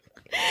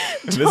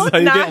 This is how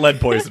you get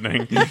lead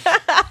poisoning.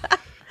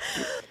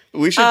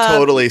 We should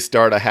totally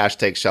start a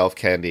hashtag shelf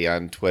candy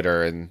on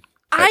Twitter. And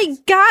I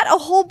got a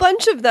whole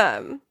bunch of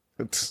them.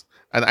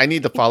 And I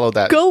need to follow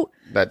that. Go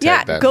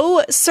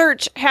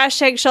search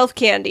hashtag shelf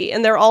candy,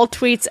 and they're all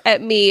tweets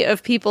at me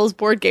of people's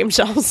board game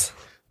shelves.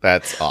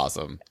 That's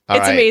awesome.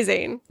 It's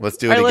amazing. Let's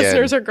do it again. Our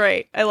listeners are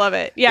great. I love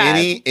it. Yeah.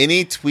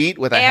 Any tweet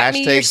with a at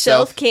hashtag me your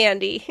shelf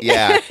candy.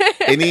 Yeah.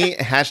 Any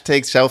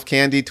hashtag shelf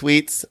candy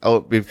tweets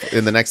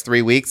in the next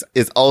 3 weeks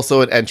is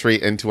also an entry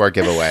into our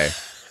giveaway.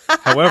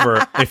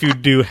 However, if you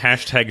do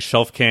hashtag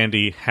shelf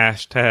candy,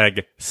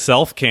 hashtag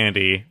self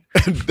candy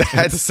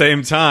at the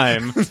same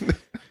time,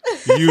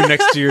 you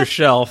next to your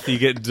shelf, you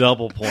get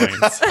double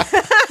points.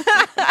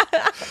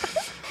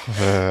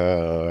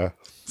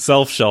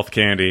 Self shelf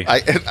candy.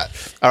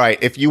 All right.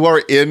 If you are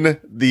in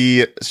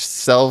the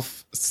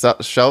shelf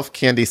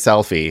candy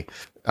selfie,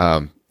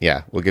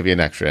 we'll give you an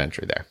extra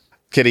entry there.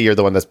 Kitty, you're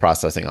the one that's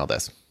processing all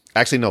this.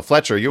 Actually, no,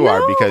 Fletcher, you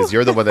are, because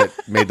you're the one that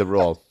made the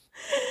rule.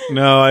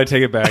 No, I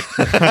take it back.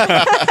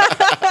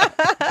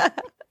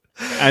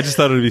 I just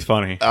thought it would be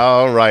funny.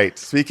 All right.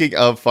 Speaking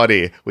of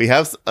funny, we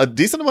have a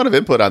decent amount of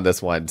input on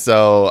this one.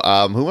 So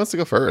who wants to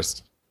go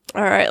first?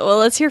 All right. Well,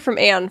 let's hear from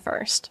Anne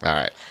first. All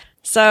right.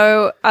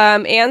 So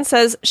Anne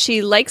says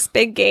she likes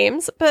big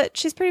games, but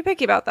she's pretty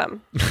picky about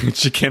them.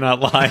 She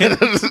cannot lie.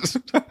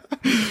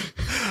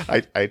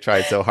 I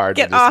tried so hard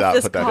Get to just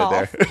not put call.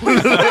 that in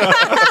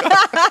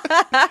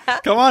there.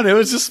 Come on, it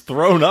was just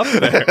thrown up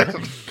there.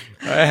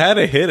 I had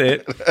to hit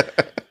it.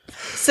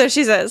 So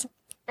she says,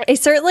 I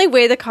certainly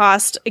weigh the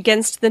cost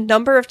against the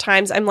number of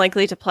times I'm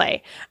likely to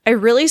play. I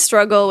really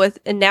struggle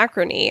with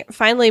Anachrony,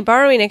 finally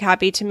borrowing a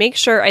copy to make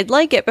sure I'd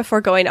like it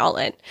before going all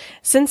in.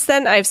 Since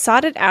then, I've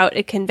sought it out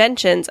at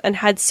conventions and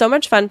had so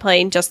much fun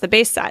playing just the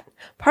base set.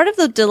 Part of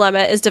the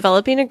dilemma is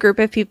developing a group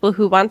of people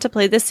who want to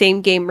play the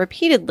same game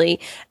repeatedly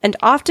and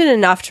often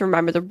enough to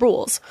remember the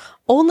rules.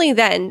 Only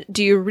then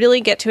do you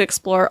really get to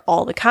explore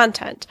all the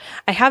content.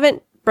 I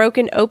haven't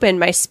broken open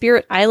my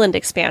Spirit Island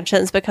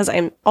expansions because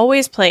I'm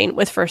always playing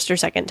with first or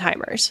second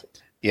timers.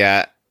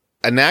 Yeah,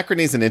 Anachrony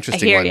is an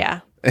interesting one.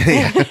 Yeah.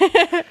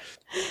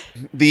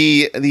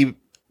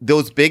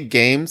 Those big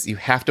games, you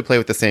have to play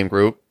with the same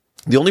group.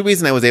 The only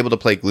reason I was able to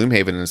play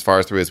Gloomhaven as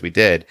far through as we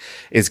did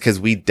is because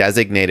we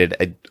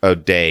designated a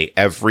day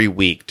every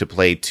week to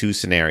play 2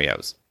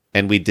 scenarios.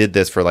 And we did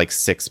this for like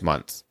 6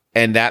 months.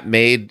 And that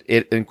made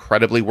it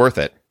incredibly worth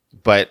it.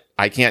 But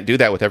I can't do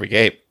that with every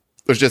game.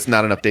 There's just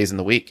not enough days in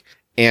the week.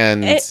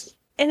 And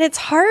it's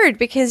hard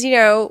because,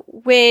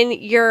 when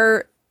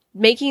you're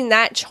making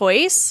that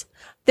choice,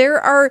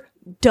 there are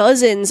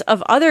dozens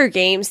of other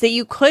games that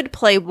you could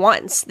play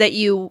once, that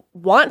you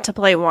want to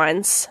play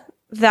once,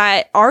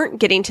 that aren't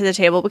getting to the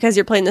table because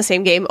you're playing the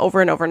same game over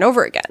and over and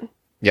over again.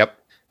 Yep.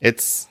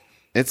 It's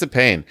a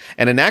pain.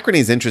 And Anachrony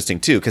is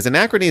interesting too, because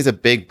Anachrony is a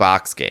big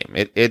box game.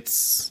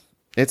 It's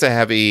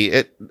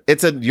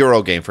a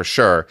Euro game for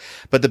sure,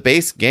 but the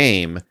base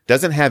game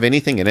doesn't have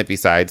anything in it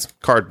besides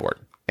cardboard.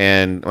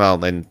 And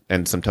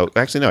some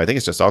actually, no, I think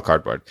it's just all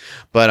cardboard.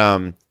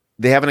 But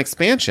they have an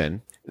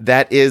expansion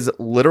that is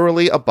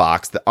literally a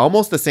box that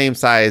almost the same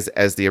size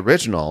as the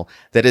original,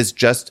 that is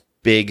just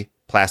big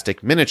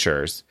plastic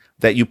miniatures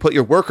that you put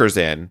your workers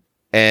in,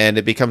 and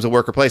it becomes a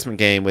worker placement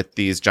game with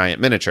these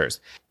giant miniatures.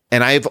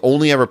 And I've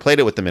only ever played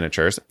it with the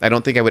miniatures. I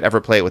don't think I would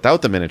ever play it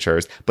without the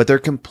miniatures, but they're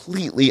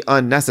completely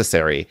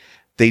unnecessary.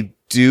 They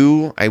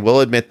do, I will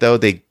admit though,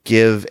 they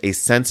give a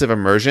sense of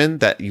immersion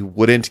that you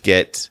wouldn't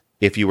get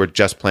if you were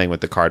just playing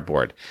with the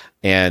cardboard.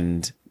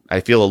 And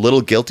I feel a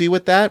little guilty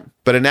with that,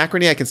 but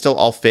Anachrony I can still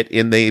all fit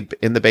in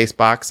the base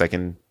box. I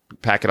can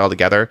pack it all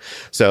together.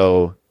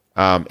 So,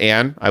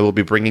 Anne, I will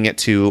be bringing it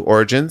to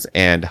Origins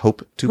and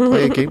hope to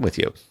play a game with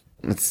you.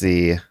 Let's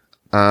see. Should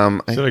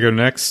I go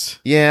next?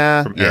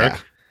 Yeah. From Eric?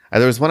 Yeah.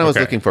 There was one I was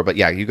looking for, but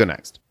yeah, you go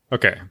next.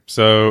 Okay.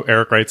 So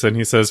Eric writes in,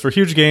 he says, for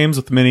huge games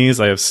with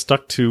minis, I have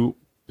stuck to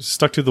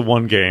the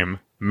one game,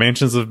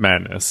 Mansions of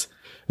Madness.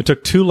 It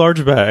took 2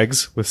 large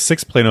bags with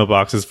 6 Plano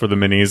boxes for the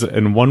minis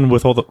and one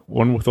with all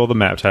the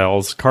map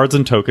tiles, cards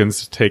and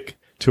tokens to take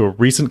to a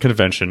recent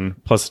convention,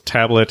 plus a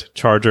tablet,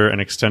 charger, and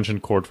extension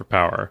cord for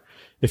power.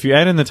 If you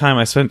add in the time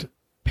I spent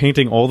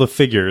painting all the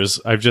figures,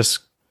 I've just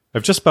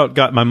about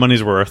got my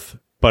money's worth,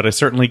 but I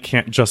certainly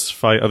can't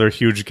justify other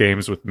huge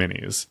games with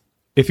minis.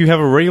 If you have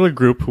a regular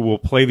group who will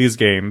play these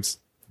games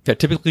that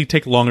typically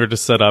take longer to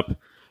set up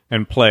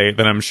and play,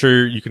 then I'm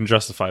sure you can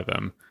justify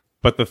them.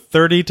 But the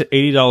 $30 to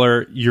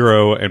 $80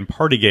 Euro and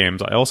party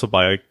games I also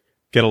buy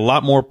get a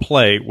lot more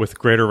play with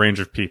greater range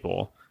of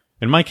people.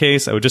 In my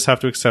case, I would just have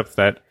to accept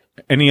that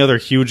any other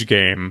huge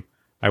game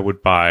I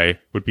would buy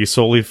would be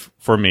solely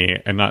for me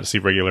and not see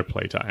regular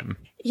playtime.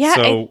 Yeah,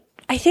 so,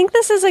 I think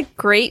this is a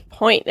great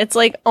point. It's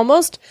like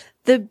almost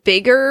the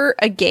bigger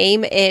a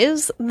game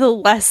is, the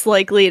less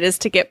likely it is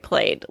to get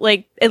played.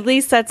 Like, at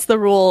least that's the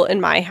rule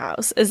in my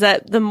house, is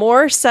that the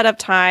more setup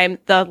time,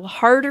 the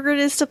harder it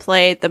is to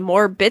play, the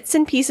more bits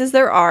and pieces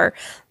there are,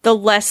 the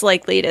less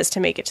likely it is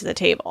to make it to the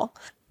table.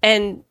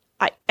 And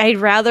I'd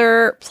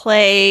rather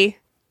play,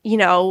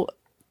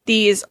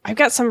 I've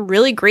got some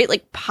really great,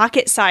 like,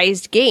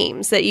 pocket-sized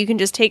games that you can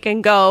just take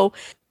and go,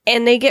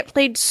 and they get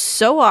played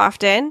so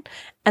often,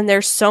 and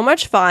they're so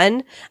much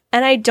fun,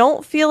 and I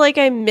don't feel like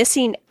I'm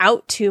missing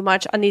out too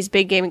much on these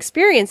big game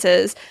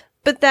experiences.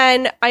 But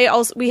then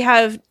we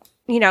have,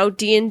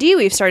 D&D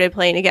we've started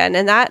playing again,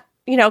 and that,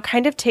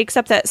 kind of takes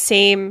up that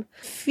same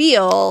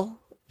feel.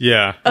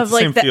 Yeah, of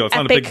like the feel. It's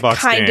epic not a big box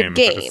kind of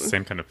game. It's the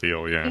same kind of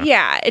feel, yeah.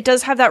 Yeah, it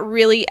does have that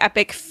really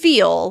epic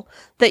feel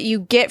that you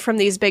get from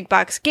these big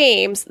box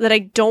games that I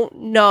don't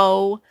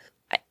know.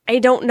 I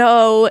don't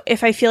know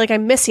if I feel like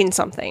I'm missing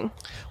something.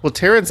 Well,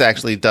 Terrence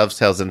actually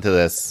dovetails into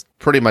this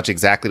pretty much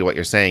exactly to what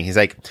you're saying. He's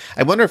like,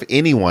 I wonder if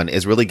anyone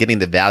is really getting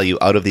the value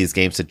out of these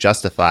games to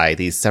justify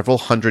these several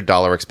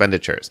 $100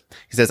 expenditures.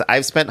 He says,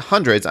 I've spent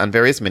hundreds on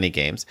various mini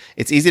games.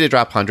 It's easy to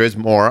drop hundreds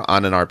more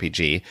on an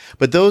RPG,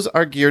 but those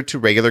are geared to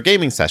regular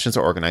gaming sessions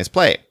or organized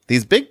play.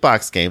 These big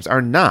box games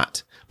are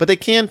not, but they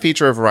can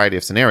feature a variety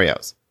of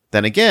scenarios.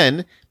 Then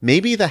again,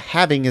 maybe the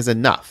having is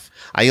enough.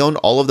 I own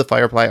all of the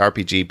Firefly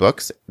RPG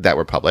books that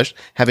were published.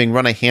 Having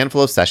run a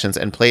handful of sessions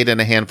and played in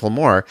a handful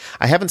more,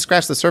 I haven't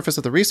scratched the surface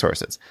of the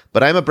resources.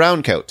 But I'm a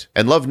brown coat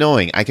and love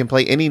knowing I can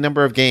play any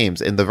number of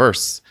games in the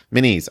verse,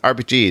 minis,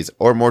 RPGs,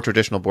 or more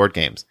traditional board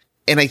games.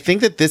 And I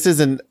think that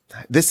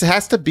this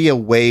has to be a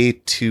way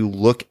to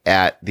look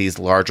at these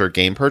larger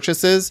game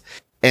purchases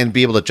and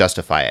be able to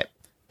justify it.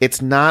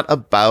 It's not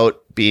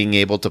about being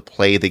able to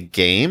play the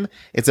game.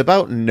 It's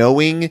about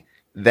knowing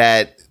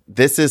that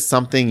this is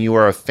something you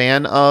are a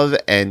fan of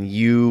and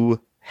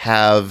you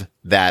have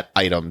that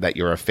item that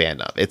you're a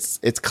fan of. It's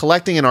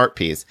collecting an art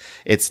piece.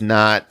 It's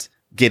not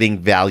getting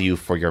value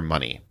for your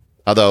money.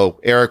 Although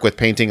Eric, with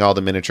painting all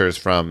the miniatures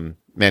from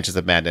Mansions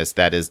of Madness,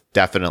 that is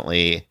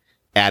definitely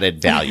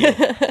added value.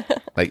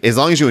 Like, as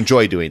long as you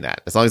enjoy doing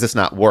that, as long as it's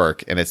not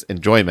work and it's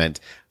enjoyment,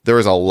 there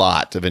is a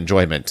lot of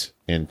enjoyment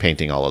in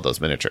painting all of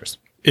those miniatures.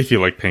 If you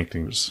like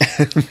paintings.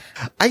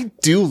 I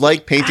do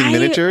like painting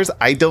miniatures.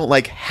 I don't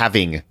like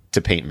having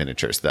to paint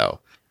miniatures, though,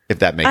 if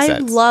that makes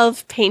sense. I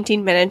love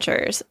painting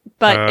miniatures,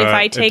 but if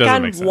I take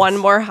on one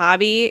more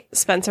hobby,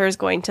 Spencer is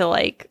going to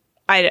like,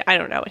 I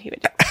don't know what he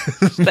would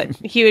do, but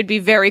he would be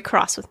very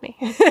cross with me.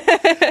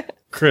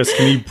 Chris,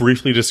 can you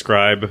briefly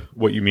describe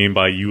what you mean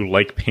by you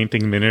like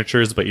painting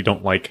miniatures, but you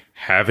don't like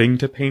having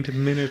to paint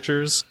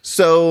miniatures?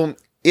 So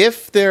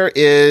if there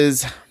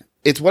is,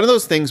 it's one of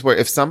those things where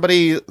if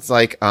somebody's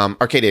like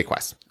Arcadia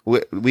Quest,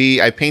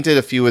 I painted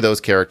a few of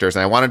those characters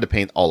and I wanted to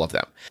paint all of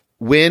them.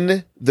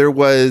 When there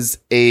was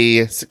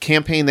a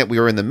campaign that we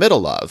were in the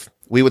middle of,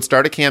 we would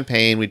start a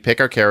campaign, we'd pick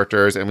our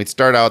characters, and we'd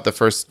start out, the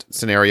first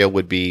scenario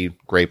would be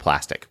gray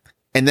plastic.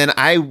 And then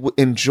I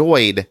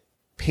enjoyed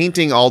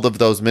painting all of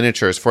those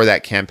miniatures for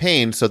that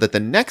campaign so that the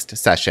next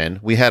session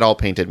we had all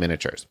painted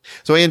miniatures.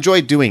 So I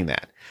enjoyed doing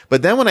that.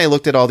 But then when I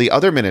looked at all the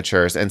other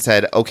miniatures and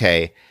said,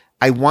 okay,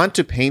 I want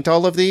to paint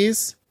all of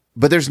these,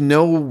 but there's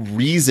no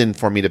reason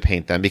for me to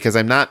paint them because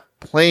I'm not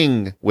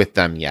playing with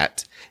them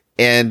yet.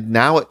 And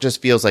now it just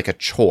feels like a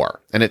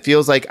chore. And it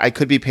feels like I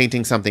could be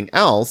painting something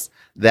else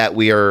that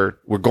we're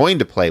going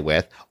to play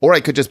with, or I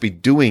could just be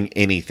doing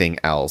anything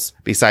else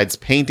besides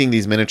painting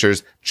these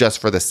miniatures just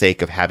for the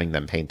sake of having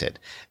them painted.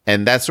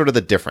 And that's sort of the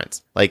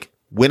difference. Like,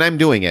 when I'm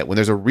doing it, when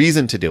there's a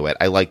reason to do it,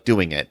 I like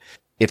doing it.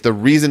 If the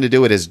reason to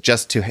do it is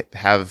just to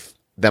have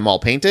them all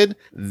painted,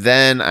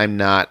 then I'm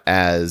not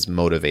as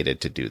motivated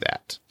to do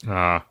that.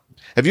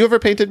 Have you ever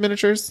painted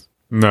miniatures?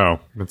 No,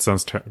 that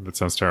sounds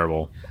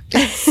terrible.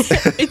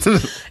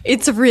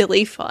 It's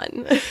really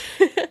fun.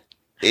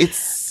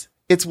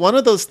 It's one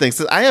of those things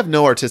that I have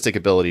no artistic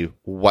ability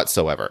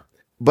whatsoever.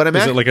 But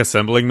is it like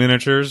assembling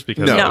miniatures?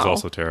 Because that was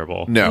also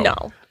terrible.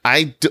 No.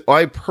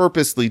 I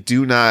purposely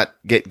do not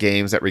get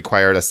games that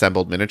required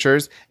assembled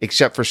miniatures,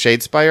 except for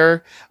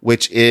Shadespire,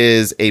 which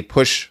is a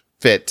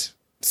push-fit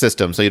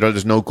system. So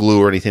there's no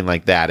glue or anything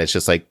like that. It's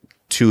just like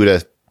 2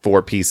 to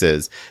 4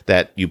 pieces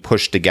that you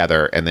push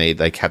together, and they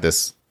like have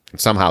this.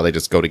 Somehow they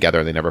just go together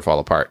and they never fall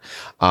apart.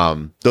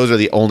 Those are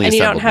the only. And you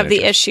don't miniatures. have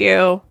the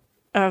issue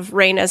of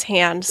Raina's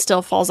hand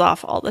still falls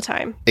off all the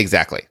time.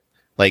 Exactly.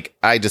 Like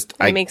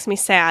it makes me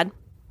sad.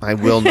 I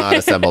will not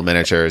assemble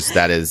miniatures.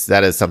 That is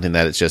something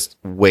that is just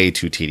way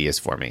too tedious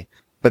for me.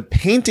 But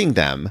painting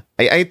them,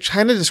 I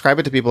try to describe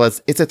it to people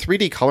as it's a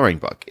 3D coloring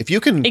book. If you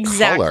can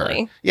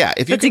color,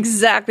 that's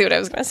exactly what I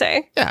was going to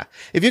say. Yeah,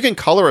 if you can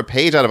color a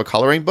page out of a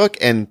coloring book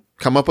and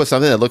come up with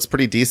something that looks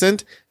pretty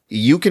decent,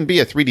 you can be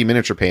a 3D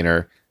miniature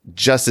painter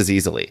just as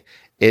easily.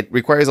 It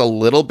requires a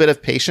little bit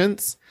of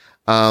patience,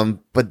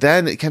 but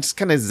then it can just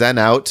kind of zen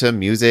out to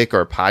music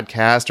or a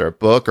podcast or a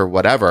book or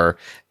whatever,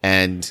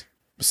 and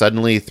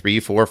suddenly 3,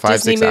 4, 5,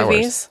 Disney 6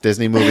 movies. hours.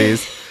 Disney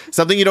movies.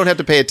 Something you don't have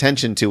to pay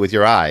attention to with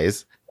your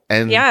eyes.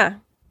 And yeah,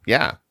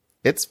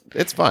 it's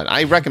fun.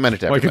 I recommend it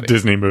to everybody. Like a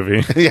Disney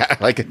movie. Yeah,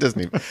 like a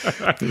Disney.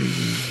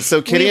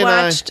 So Kitty and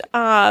I watched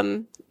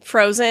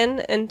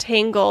Frozen and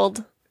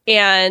Tangled,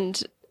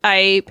 and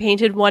I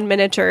painted one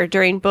miniature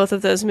during both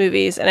of those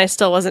movies, and I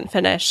still wasn't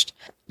finished.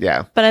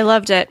 Yeah. But I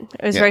loved it.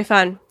 It was very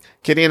fun.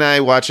 Kitty and I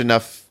watch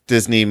enough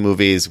Disney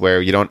movies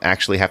where you don't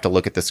actually have to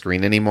look at the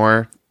screen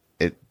anymore.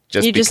 It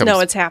just You just know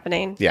what's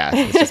happening. Yeah,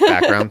 it's just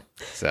background.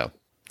 So,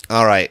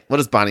 all right. What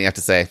does Bonnie have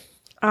to say?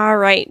 All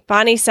right.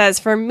 Bonnie says,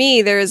 for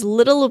me, there is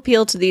little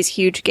appeal to these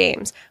huge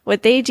games.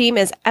 What they deem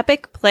as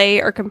epic play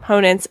or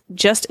components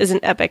just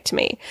isn't epic to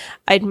me.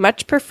 I'd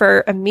much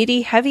prefer a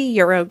meaty, heavy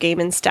Euro game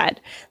instead.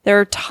 There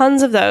are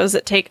tons of those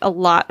that take a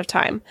lot of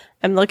time.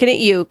 I'm looking at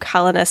you,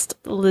 Colonist,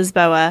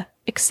 Lisboa,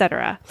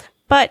 etc.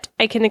 But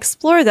I can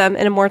explore them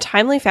in a more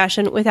timely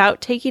fashion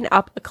without taking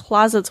up a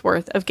closet's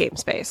worth of game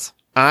space.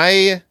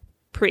 I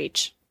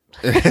preach.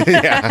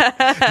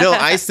 Yeah. No,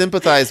 I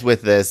sympathize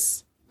with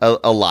this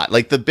a lot.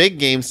 Like the big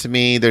games to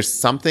me, there's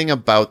something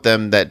about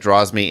them that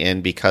draws me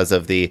in because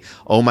of the,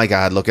 oh my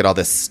God, look at all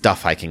this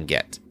stuff I can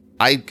get.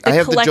 I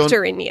have the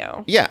collector in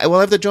you. Yeah. Well, I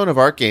have the Joan of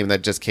Arc game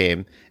that just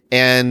came.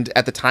 And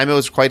at the time it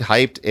was quite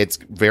hyped. It's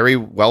very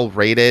well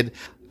rated.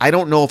 I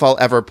don't know if I'll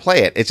ever play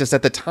it. It's just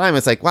at the time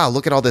it's like, wow,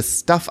 look at all this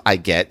stuff I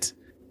get.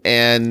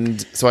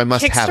 And so I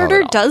must have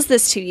Kickstarter does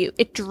this to you.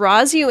 It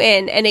draws you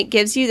in and it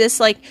gives you this,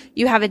 like,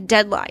 you have a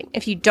deadline.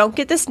 If you don't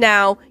get this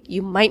now,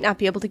 you might not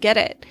be able to get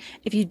it.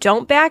 If you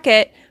don't back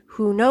it,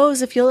 who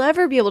knows if you'll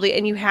ever be able to,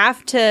 and you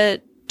have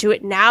to do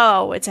it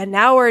now. It's a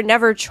now or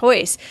never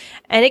choice.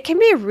 And it can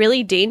be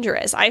really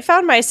dangerous. I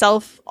found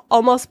myself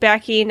almost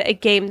backing a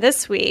game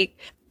this week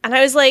and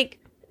I was like,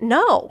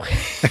 no.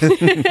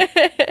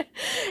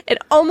 It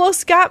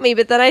almost got me,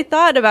 but then I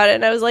thought about it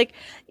and I was like,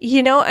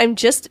 I'm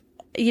just,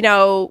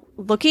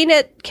 looking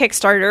at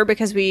Kickstarter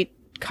because we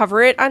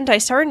cover it on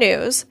Dice Tower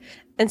News,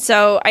 And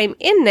so I'm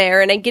in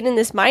there and I get in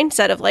this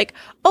mindset of like,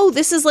 oh,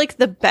 this is like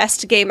the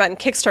best game on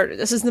Kickstarter.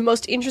 This is the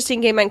most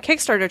interesting game on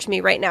Kickstarter to me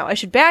right now. I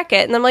should back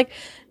it. And I'm like,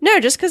 no,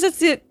 just because it's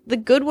the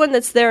good one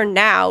that's there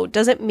now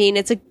doesn't mean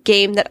it's a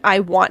game that I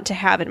want to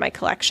have in my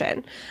collection.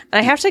 And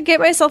I have to get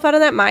myself out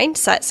of that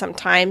mindset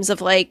sometimes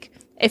of like,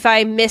 if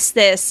I miss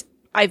this,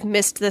 I've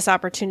missed this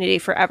opportunity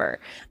forever.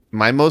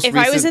 If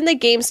I was in the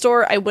game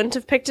store, I wouldn't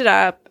have picked it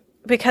up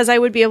because I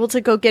would be able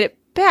to go get it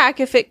back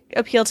if it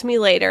appealed to me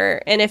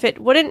later. And if it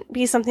wouldn't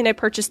be something I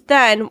purchased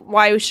then,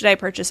 why should I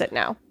purchase it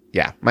now?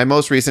 Yeah. My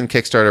most recent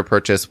Kickstarter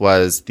purchase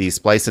was the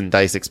Splice and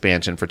Dice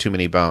expansion for Too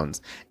Many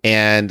Bones.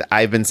 And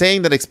I've been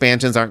saying that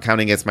expansions aren't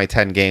counting against my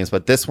 10 games,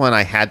 but this one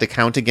I had to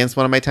count against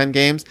one of my 10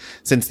 games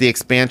since the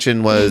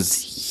expansion was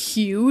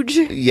huge.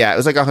 Yeah, it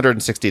was like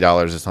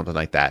 $160 or something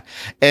like that.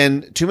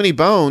 And Too Many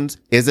Bones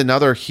is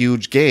another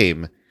huge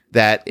game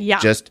that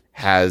just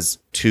has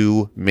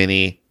too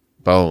many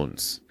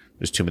bones.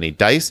 There's too many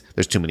dice.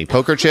 There's too many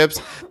poker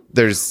chips.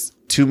 There's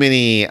too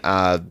many,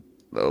 the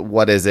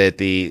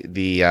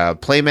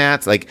play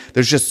mats. Like,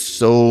 there's just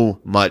so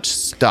much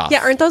stuff.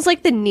 Yeah, aren't those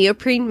like the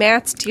neoprene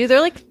mats too?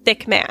 They're like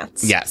thick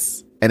mats.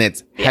 Yes. And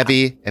it's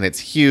heavy and it's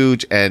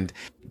huge. And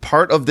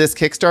part of this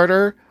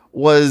Kickstarter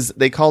was,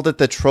 they called it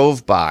the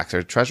Trove Box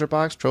or Treasure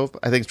Box?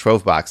 I think it's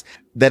Trove Box.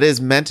 That is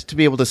meant to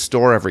be able to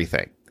store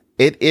everything.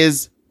 It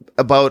is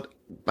about,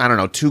 2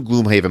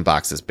 Gloomhaven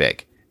boxes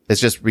big.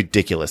 It's just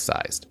ridiculous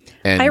sized.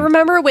 And I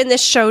remember when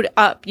this showed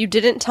up, you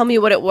didn't tell me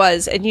what it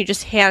was, and you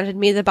just handed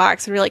me the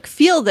box and were like,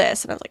 feel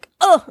this. And I was like,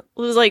 oh,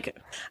 it was like,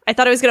 I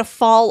thought it was going to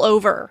fall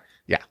over.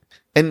 Yeah.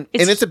 And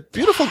it's a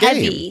beautiful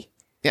game.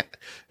 Yeah.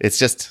 It's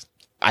just,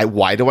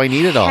 why do I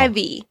need it all?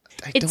 Heavy.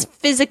 It's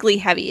physically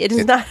heavy. It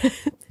is not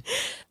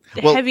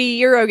a heavy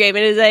Euro game.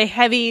 It is a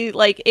heavy,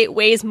 like, it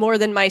weighs more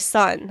than my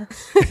son.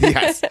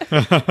 Yes.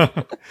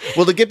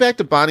 Well, to get back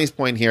to Bonnie's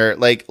point here,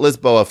 like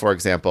Lisboa, for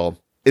example,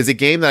 is a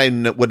game that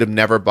I would have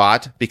never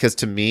bought because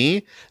to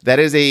me, that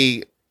is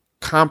a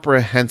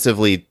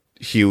comprehensively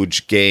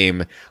huge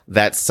game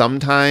that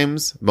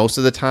sometimes, most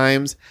of the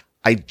times,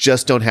 I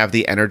just don't have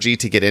the energy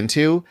to get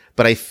into,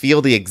 but I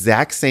feel the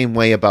exact same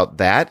way about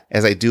that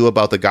as I do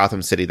about the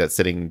Gotham City that's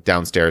sitting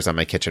downstairs on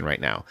my kitchen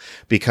right now.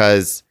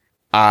 Because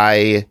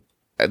I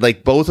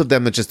like both of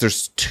them,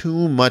 there's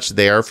too much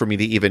there for me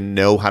to even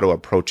know how to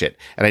approach it.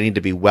 And I need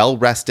to be well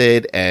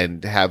rested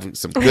and have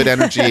some good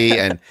energy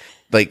and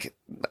like,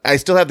 I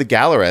still have the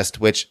Gallerist,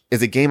 which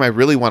is a game I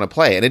really want to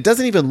play. And it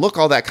doesn't even look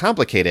all that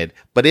complicated,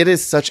 but it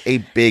is such a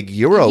big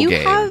Euro game. You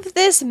have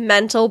this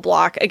mental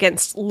block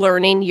against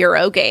learning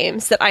Euro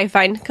games that I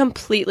find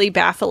completely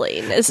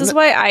baffling. This is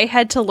why I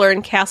had to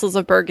learn Castles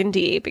of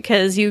Burgundy,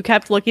 because you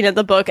kept looking at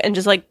the book and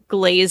just like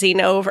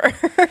glazing over.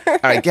 All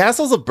right,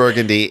 Castles of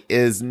Burgundy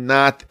is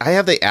not... I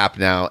have the app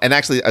now. And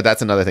actually,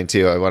 that's another thing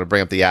too. I want to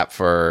bring up the app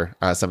for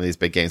some of these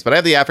big games. But I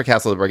have the app for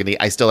Castles of Burgundy.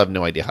 I still have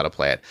no idea how to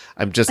play it.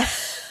 I'm just...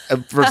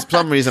 For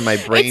some reason, my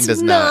brain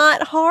does not. It's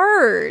not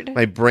hard.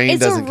 My brain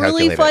doesn't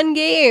calculate it. It's a really fun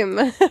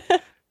game.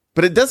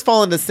 But it does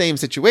fall in the same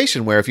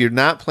situation where if you're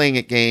not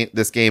playing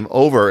this game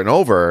over and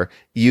over,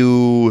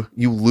 you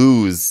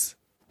lose.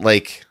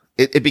 Like,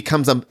 it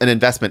becomes an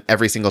investment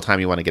every single time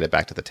you want to get it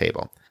back to the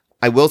table.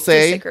 I will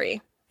say... Disagree.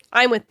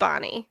 I'm with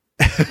Bonnie.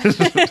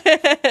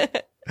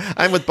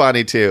 I'm with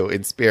Bonnie, too,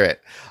 in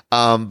spirit.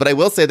 But I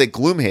will say that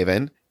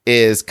Gloomhaven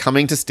is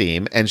coming to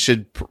Steam and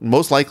should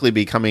most likely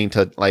be coming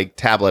to like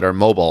tablet or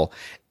mobile,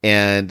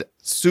 and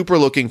super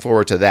looking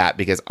forward to that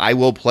because I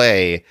will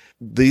play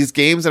these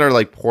games that are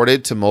like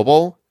ported to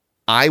mobile.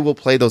 I will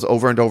play those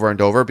over and over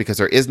and over because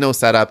there is no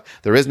setup,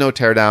 there is no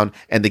teardown,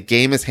 and the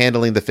game is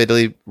handling the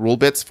fiddly rule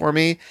bits for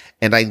me.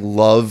 And I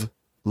love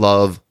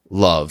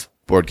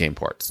board game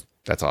ports.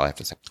 That's all I have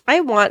to say.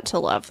 I want to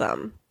love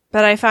them,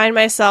 but I find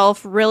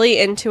myself really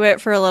into it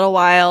for a little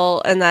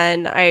while, and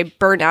then I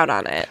burn out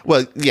on it.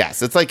 Well,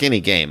 yes, it's like any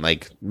game.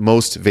 Like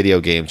most video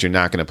games, you're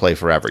not going to play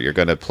forever. You're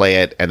going to play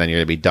it, and then you're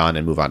going to be done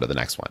and move on to the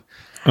next one.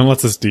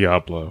 Unless it's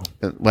Diablo.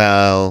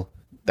 Well,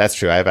 that's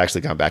true. I've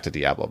actually gone back to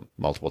Diablo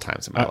multiple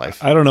times in my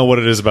life. I don't know what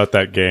it is about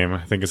that game.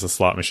 I think it's a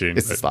slot machine.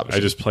 It's a slot machine.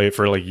 I just play it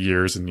for like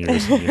years and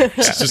years and years.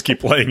 Just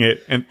keep playing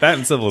it. And that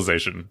and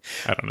Civilization.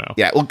 I don't know.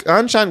 Yeah. Well,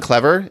 on Sean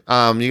Clever,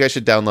 you guys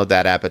should download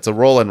that app. It's a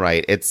roll and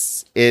write.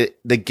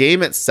 The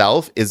game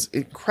itself is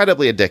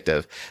incredibly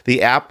addictive.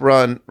 The app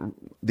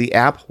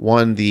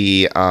won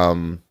the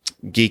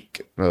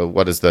Geek,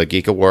 what is the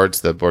Geek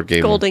Awards, the board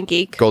game? Golden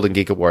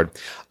Geek Award.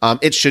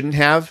 It shouldn't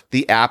have.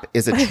 The app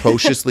is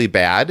atrociously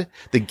bad.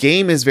 The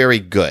game is very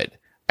good.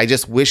 I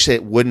just wish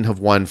it wouldn't have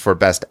won for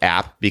best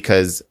app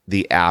because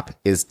the app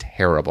is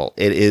terrible.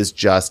 It is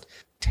just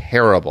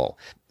terrible.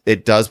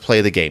 It does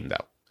play the game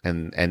though.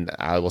 And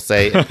I will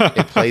say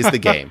it plays the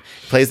game.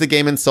 It plays the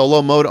game in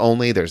solo mode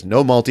only. There's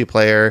no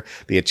multiplayer.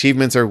 The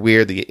achievements are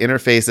weird. The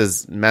interface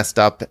is messed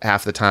up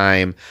half the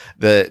time.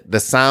 The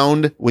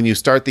sound, when you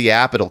start the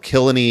app, it'll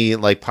kill any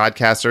like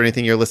podcasts or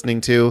anything you're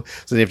listening to.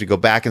 So then you have to go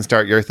back and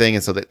start your thing.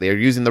 And so that they're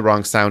using the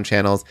wrong sound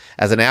channels.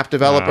 As an app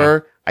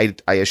developer, I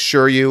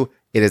assure you,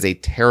 It is a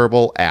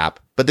terrible app,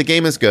 but the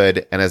game is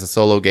good. And as a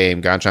solo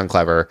game, Ganchan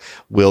Clever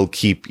will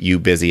keep you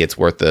busy. It's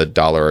worth $1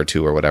 or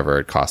 $2 or whatever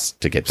it costs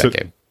to get that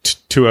game.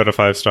 2 out of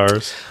 5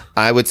 stars.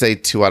 I would say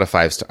 2 out of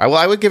 5 stars. Well,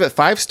 I would give it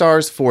 5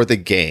 stars for the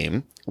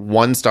game,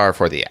 1 star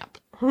for the app.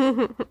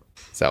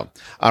 So,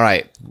 all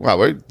right.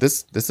 Well,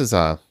 this is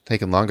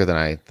taking longer than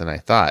I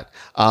thought.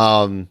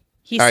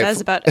 He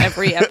says about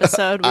every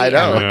episode we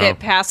ever get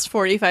past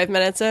 45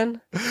 minutes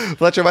in.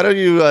 Fletcher, why don't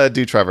you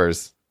do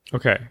Trevor's?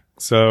 Okay.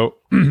 So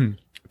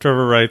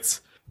Trevor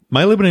writes,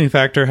 my limiting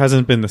factor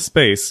hasn't been the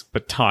space,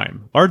 but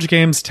time. Large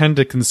games tend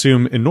to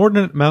consume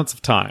inordinate amounts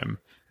of time.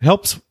 It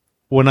helps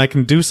when I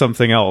can do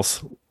something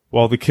else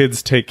while the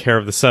kids take care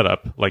of the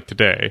setup, like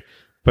today.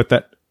 But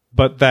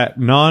that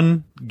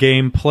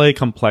non-game play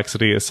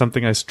complexity is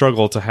something I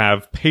struggle to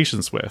have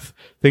patience with.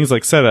 Things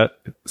like setup,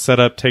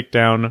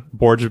 takedown,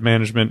 board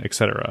management,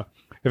 etc.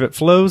 If it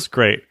flows,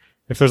 great.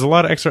 If there's a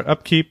lot of extra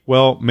upkeep,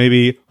 well,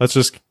 maybe let's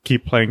just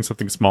keep playing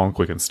something small and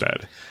quick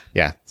instead.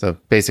 Yeah. So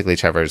basically,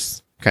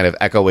 Trevor's kind of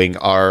echoing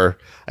our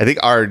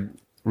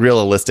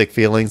realistic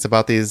feelings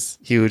about these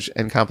huge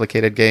and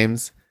complicated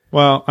games.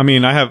 Well, I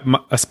mean,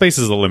 a space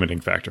is a limiting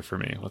factor for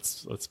me.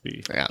 Let's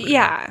be.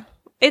 Yeah.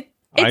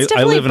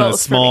 I live in a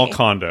small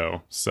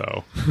condo,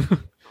 so.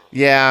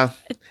 Yeah.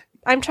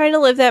 I'm trying to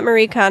live that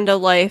Marie Kondo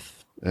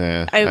life.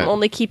 I'm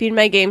only keeping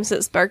my games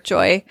that spark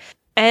joy.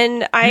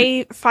 And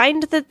I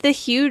find that the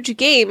huge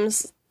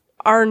games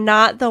are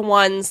not the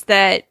ones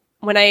that,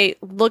 when I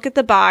look at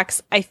the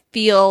box, I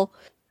feel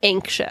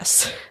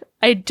anxious.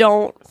 I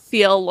don't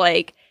feel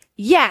like,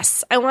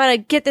 yes, I want to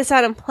get this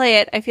out and play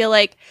it. I feel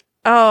like,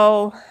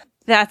 oh,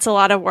 that's a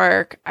lot of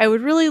work. I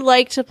would really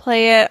like to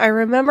play it. I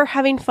remember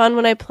having fun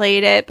when I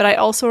played it, but I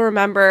also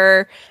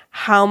remember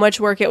how much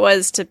work it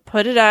was to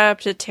put it up,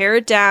 to tear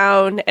it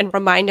down, and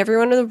remind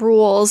everyone of the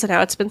rules. And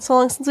now it's been so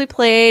long since we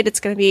played. It's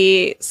going to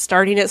be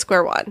starting at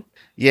square one.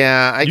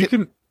 Yeah,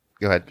 Go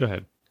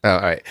ahead. Oh,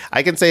 all right.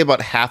 I can say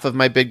about half of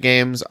my big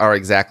games are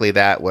exactly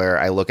that, where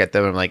I look at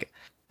them and I'm like,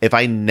 if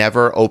I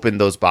never open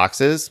those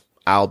boxes,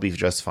 I'll be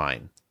just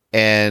fine.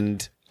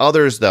 And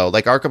others, though,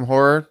 like Arkham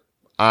Horror,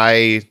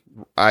 I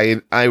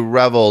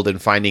reveled in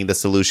finding the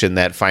solution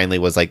that finally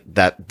was like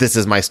that. This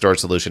is my storage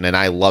solution, and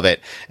I love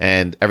it,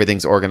 and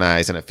everything's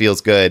organized, and it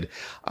feels good.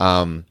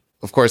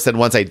 Of course, then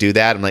once I do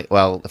that, I'm like,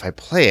 well, if I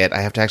play it,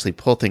 I have to actually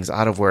pull things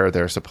out of where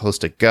they're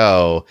supposed to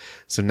go.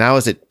 So now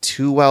is it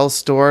too well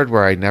stored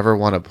where I never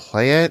want to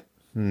play it?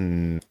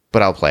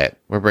 But I'll play it.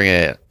 We're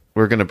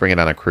going to bring it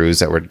on a cruise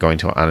that we're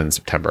going on in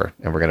September,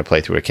 and we're going to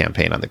play through a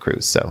campaign on the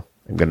cruise. So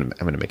I'm going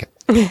to make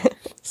it.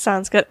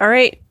 Sounds good. All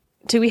right.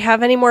 Do we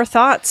have any more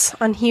thoughts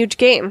on huge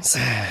games?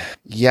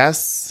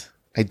 Yes.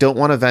 I don't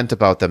want to vent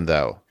about them,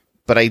 though.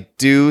 But I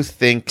do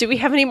think... Do we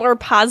have any more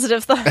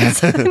positive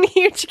thoughts on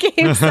huge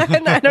games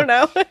then? I don't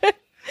know.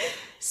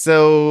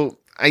 So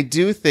I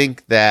do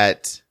think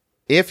that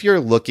if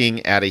you're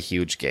looking at a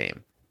huge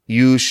game,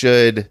 you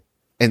should...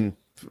 And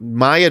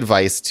my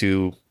advice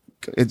to...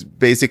 It's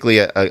basically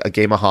a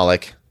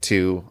gameaholic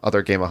to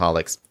other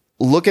gameaholics.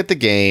 Look at the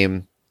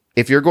game.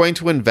 If you're going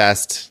to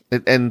invest,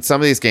 and some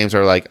of these games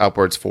are like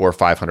upwards $400 or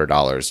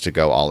 $500 to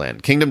go all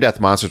in. Kingdom Death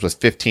Monsters was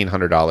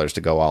 $1,500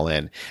 to go all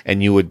in,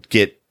 and you would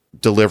get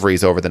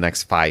deliveries over the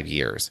next 5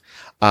 years.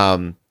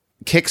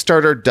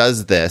 Kickstarter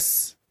does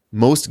this.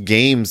 Most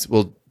games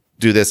will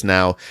do this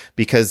now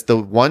because the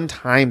one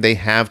time they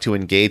have to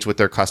engage with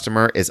their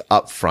customer is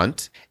up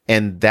front,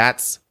 and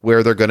that's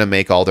where they're going to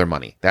make all their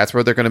money. That's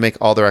where they're going to make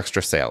all their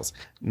extra sales.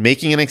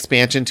 Making an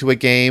expansion to a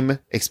game,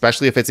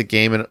 especially if it's a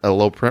game in a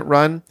low print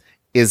run,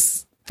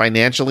 is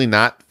financially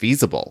not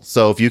feasible.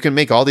 So if you can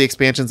make all the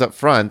expansions up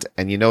front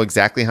and you know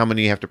exactly how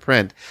many you have to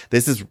print,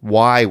 this is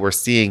why we're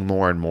seeing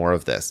more and more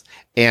of this.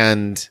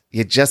 And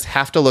you just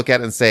have to look at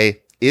it and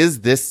say,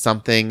 is this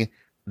something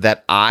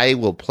that I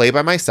will play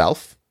by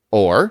myself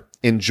or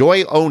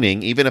enjoy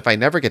owning even if I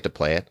never get to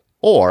play it,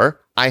 or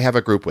I have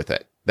a group with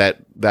it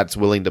that's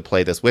willing to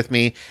play this with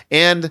me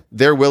and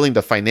they're willing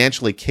to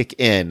financially kick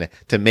in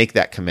to make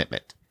that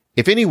commitment.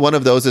 If any one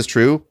of those is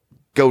true,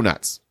 go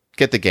nuts.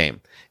 Get the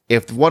game.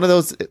 If one of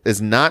those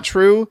is not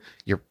true,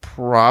 you're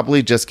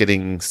probably just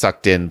getting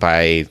sucked in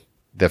by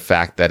the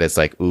fact that it's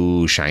like,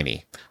 ooh,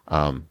 shiny.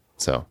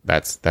 So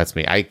that's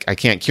me. I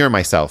can't cure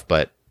myself,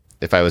 but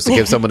if I was to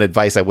give someone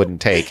advice I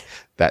wouldn't take,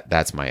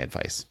 that's my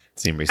advice.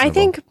 Seem reasonable. I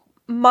think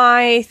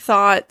my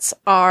thoughts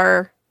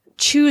are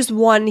choose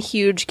one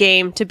huge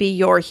game to be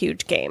your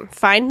huge game.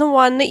 Find the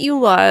one that you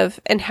love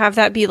and have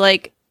that be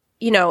like,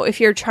 if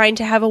you're trying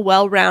to have a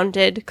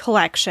well-rounded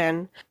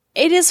collection,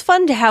 it is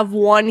fun to have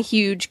one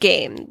huge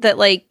game that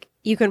like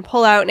you can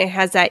pull out and it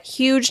has that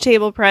huge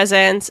table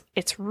presence.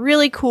 It's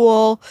really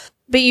cool,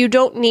 but you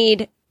don't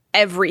need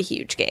every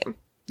huge game.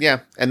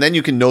 Yeah. And then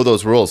you can know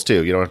those rules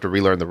too. You don't have to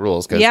relearn the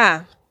rules.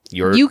 Yeah.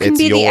 You can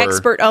be the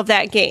expert of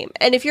that game.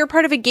 And if you're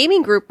part of a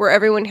gaming group where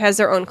everyone has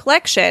their own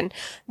collection,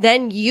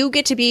 then you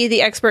get to be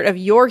the expert of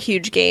your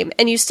huge game,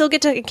 and you still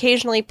get to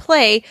occasionally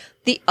play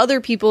the other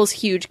people's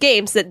huge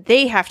games that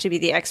they have to be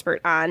the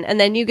expert on. And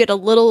then you get a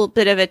little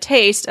bit of a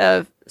taste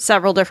of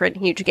several different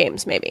huge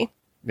games, maybe.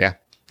 Yeah.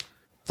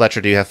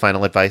 Fletcher, do you have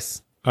final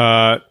advice?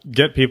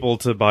 Get people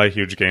to buy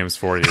huge games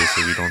for you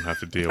so you don't have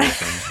to deal with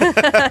them.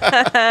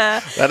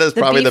 That is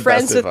probably the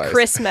best advice. Be friends with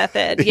Chris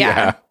method.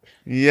 Yeah.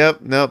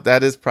 Yep. Nope.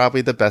 That is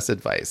probably the best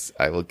advice.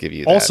 I will give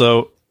you that.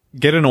 Also,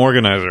 get an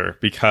organizer,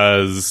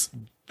 because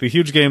the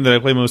huge game that I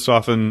play most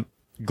often,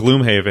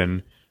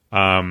 Gloomhaven,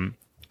 the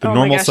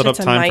normal setup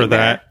time for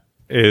that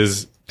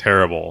is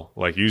terrible.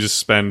 Like, you just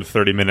spend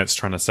 30 minutes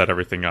trying to set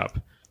everything up.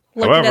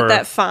 Looking at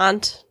that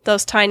font,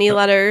 those tiny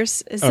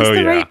letters. Is this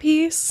the right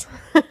piece?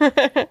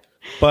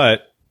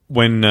 But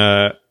when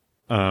the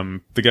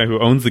guy who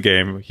owns the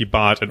game, he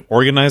bought an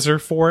organizer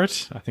for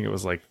it. I think it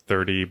was like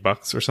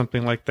 $30 or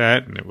something like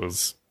that, and it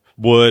was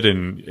wood,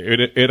 and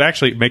it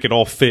actually make it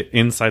all fit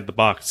inside the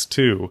box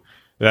too.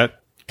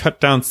 That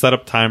cut down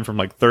setup time from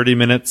like 30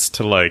 minutes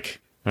to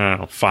like, I don't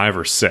know, 5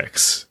 or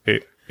 6.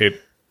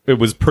 It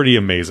was pretty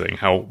amazing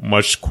how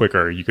much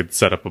quicker you could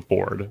set up a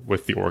board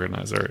with the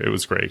organizer. It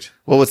was great.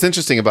 Well, what's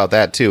interesting about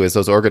that too is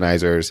those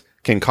organizers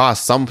can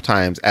cost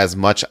sometimes as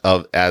much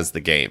as the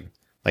game.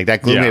 Like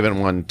that Gloomhaven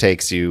one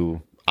takes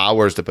you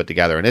hours to put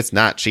together, and it's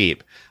not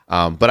cheap.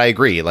 But I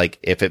agree. Like,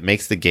 if it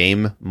makes the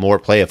game more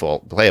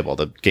playable,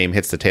 the game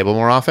hits the table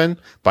more often,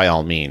 by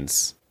all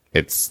means,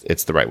 it's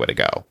the right way to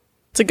go.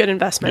 It's a good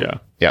investment. Yeah.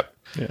 Yep.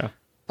 Yeah.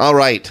 All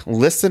right.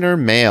 Listener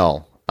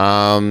mail.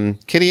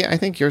 Kitty, I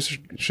think yours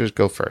should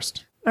go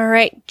first. All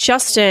right.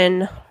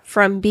 Justin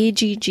from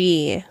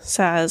BGG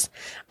says,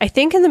 I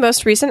think in the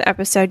most recent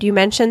episode, you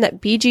mentioned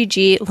that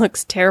BGG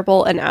looks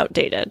terrible and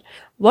outdated.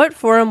 What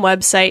forum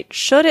website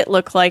should it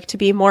look like to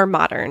be more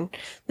modern?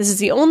 This is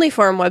the only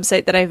forum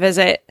website that I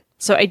visit,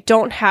 so I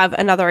don't have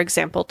another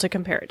example to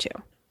compare it to.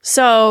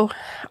 So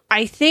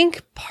I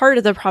think part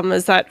of the problem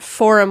is that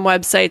forum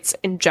websites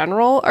in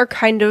general are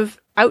kind of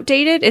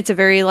outdated. It's a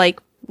very like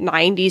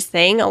 90s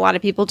thing. A lot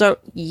of people don't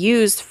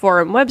use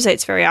forum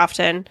websites very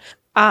often.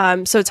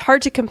 So it's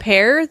hard to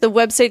compare. The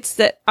websites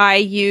that I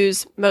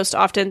use most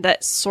often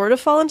that sort of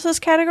fall into this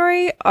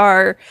category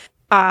are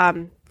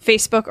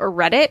Facebook or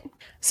Reddit.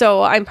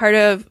 So I'm part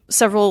of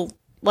several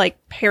like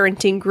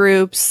parenting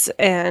groups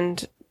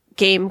and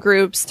game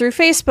groups through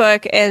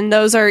Facebook, and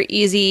those are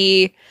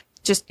easy.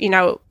 Just,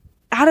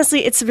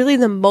 honestly, it's really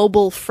the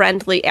mobile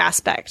friendly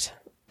aspect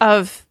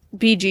of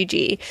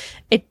BGG.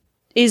 It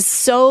is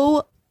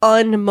so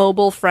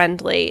unmobile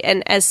friendly.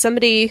 And as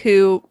somebody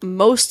who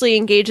mostly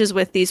engages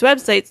with these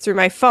websites through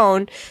my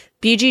phone,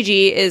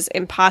 BGG is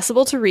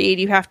impossible to read.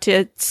 You have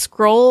to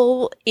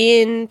scroll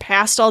in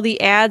past all the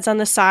ads on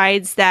the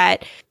sides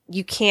that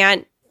you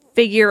can't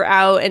figure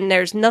out, and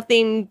there's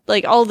nothing,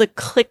 like, all the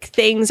click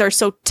things are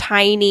so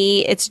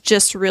tiny. It's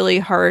just really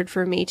hard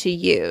for me to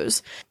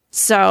use.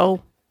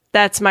 So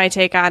that's my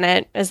take on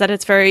it, is that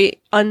it's very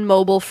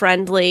unmobile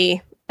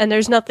friendly, and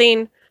there's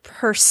nothing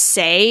per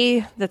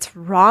se that's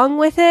wrong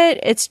with it.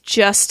 It's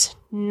just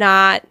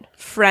not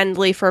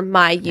friendly for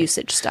my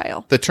usage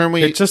style. The term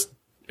it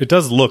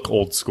does look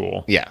old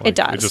school. Yeah. It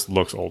does. It just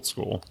looks old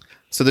school.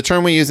 So the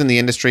term we use in the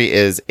industry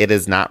is it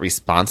is not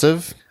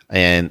responsive,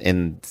 and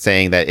in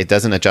saying that it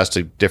doesn't adjust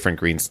to different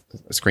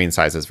screen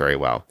sizes very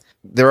well.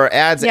 There are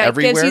ads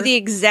everywhere. It gives you the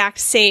exact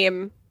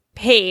same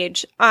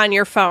page on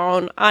your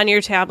phone, on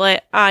your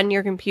tablet, on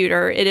your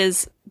computer. It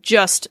is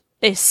just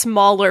a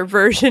smaller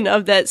version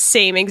of that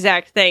same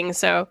exact thing.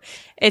 So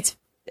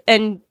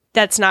and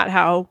that's not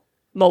how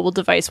mobile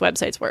device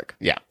websites work.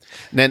 Yeah.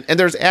 And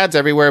there's ads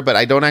everywhere, but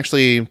I don't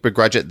actually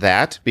begrudge it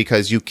that,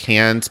 because you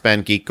can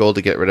spend Geek Gold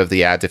to get rid of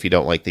the ads if you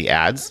don't like the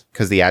ads,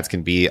 because the ads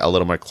can be a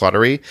little more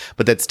cluttery,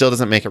 but that still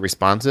doesn't make it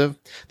responsive.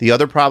 The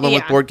other problem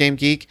with Board Game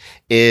Geek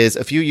is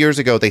a few years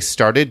ago, they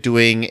started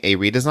doing a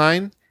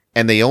redesign,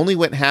 and they only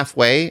went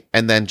halfway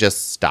and then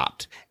just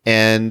stopped.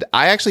 And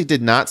I actually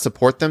did not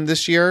support them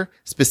this year,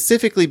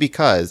 specifically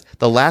because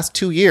the last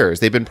 2 years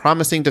they've been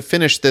promising to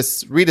finish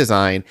this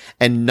redesign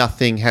and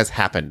nothing has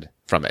happened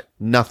from it.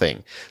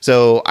 Nothing.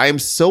 So I'm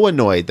so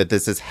annoyed that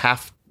this is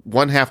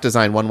one half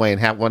design one way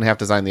and one half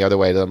design the other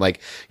way. That I'm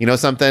like,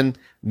 something,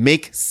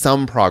 make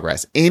some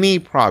progress, any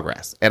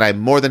progress. And I'm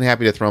more than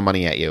happy to throw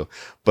money at you.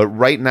 But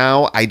right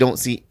now, I don't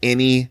see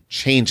any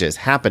changes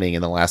happening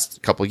in the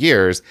last couple of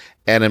years.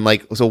 And I'm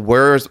like, so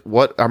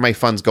what are my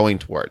funds going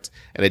towards?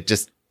 And it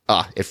just,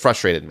 it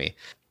frustrated me.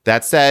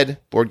 That said,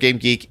 Board Game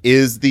Geek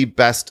is the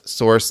best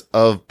source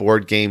of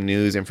board game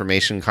news,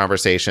 information,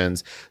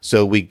 conversations.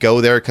 So we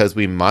go there because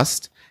we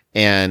must.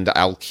 And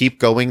I'll keep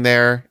going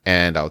there,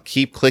 and I'll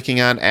keep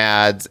clicking on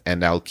ads,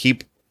 and I'll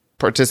keep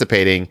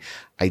participating.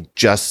 I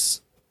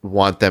just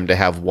want them to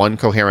have one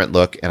coherent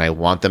look, and I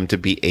want them to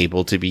be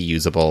able to be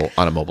usable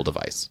on a mobile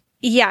device.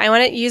 Yeah, I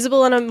want it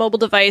usable on a mobile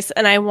device,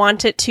 and I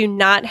want it to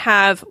not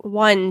have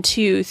 1,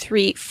 2,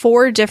 3,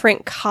 4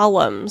 different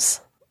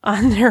columns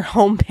on their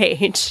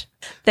homepage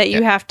that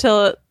you have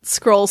to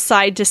scroll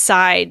side to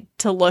side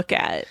to look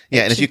at.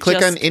 Yeah, and if you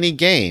click on any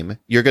game,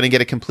 you're going to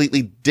get a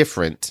completely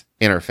different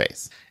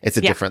interface. It's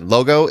a different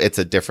logo. It's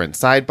a different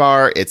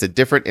sidebar. It's a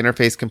different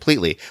interface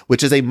completely,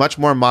 which is a much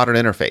more modern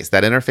interface.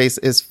 That interface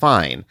is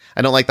fine.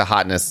 I don't like the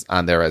hotness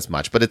on there as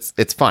much, but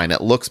it's fine. It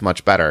looks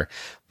much better,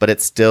 but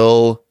it's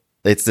still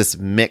it's this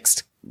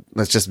mixed.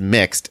 It's just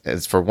mixed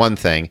as for one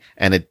thing,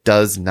 and it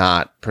does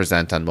not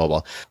present on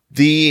mobile.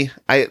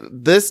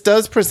 This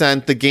does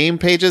present, the game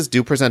pages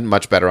do present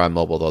much better on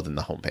mobile though than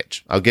the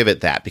homepage. I'll give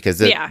it that, because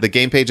the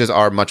game pages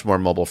are much more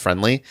mobile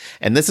friendly,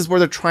 and this is where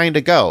they're trying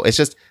to go. It's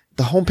just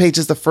the homepage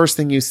is the first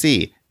thing you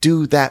see.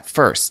 Do that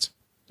first,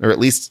 or at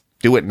least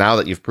do it now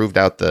that you've proved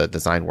out the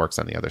design works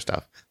on the other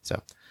stuff.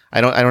 So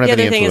I don't have any influence.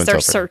 The other thing is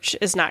their search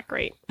is not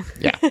great.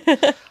 Yeah.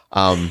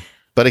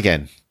 But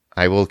again,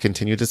 I will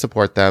continue to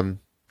support them.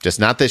 Just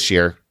not this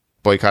year,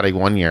 boycotting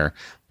 1 year,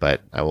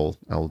 but I will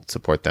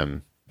support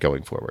them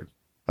going forward.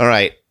 All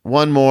right,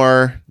 one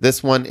more.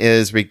 This one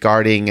is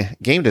regarding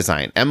game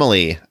design.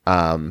 Emily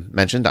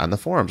mentioned on the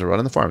forums, or wrote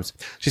on the forums.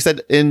 She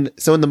said, in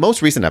the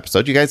most recent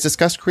episode, you guys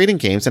discussed creating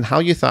games and how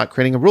you thought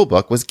creating a rule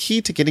book was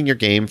key to getting your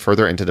game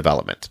further into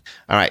development.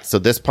 All right, so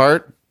this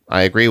part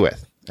I agree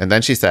with. And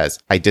then she says,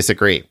 I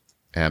disagree.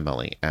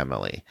 Emily.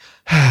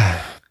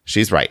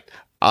 She's right.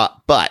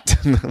 But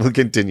we'll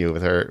continue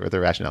with her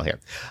rationale here.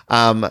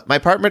 My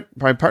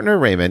partner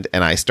Raymond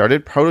and I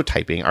started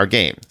prototyping our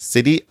game,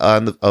 City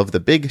of the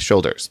Big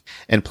Shoulders,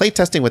 and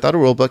playtesting without a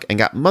rulebook, and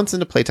got months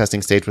into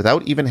playtesting stage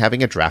without even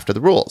having a draft of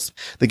the rules.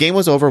 The game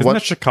was over. Isn't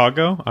that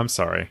Chicago? I'm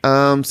sorry.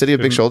 City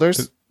of Big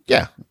Shoulders?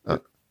 Yeah.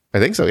 I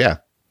think so, yeah.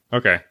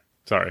 Okay.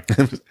 Sorry.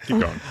 Just keep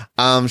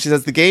going. She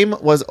says the game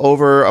was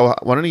over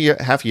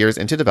 1.5 years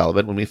into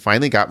development when we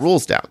finally got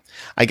rules down.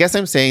 I guess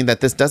I'm saying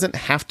that this doesn't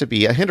have to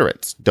be a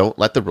hindrance. Don't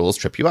let the rules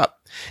trip you up.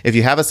 If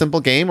you have a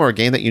simple game or a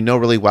game that you know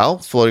really well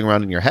floating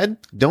around in your head,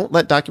 don't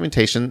let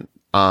documenting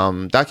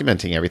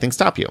everything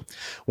stop you.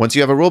 Once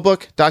you have a rule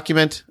book,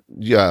 document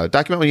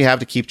what you have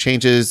to keep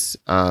changes.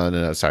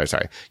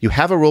 You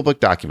have a rule book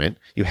document.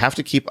 You have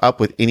to keep up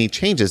with any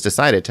changes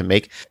decided to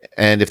make.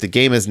 And if the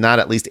game is not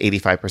at least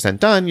 85%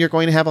 done, you're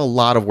going to have a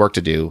lot of work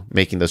to do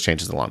making those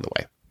changes along the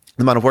way.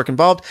 The amount of work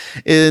involved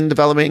in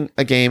developing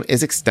a game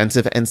is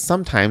extensive, and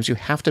sometimes you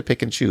have to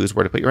pick and choose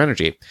where to put your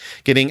energy.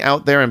 Getting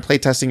out there and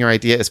playtesting your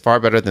idea is far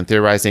better than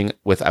theorizing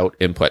without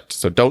input.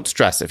 So don't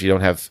stress if you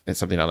don't have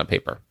something on a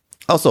paper.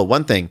 Also,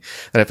 one thing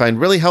that I find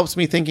really helps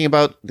me thinking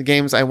about the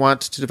games I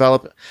want to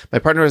develop, my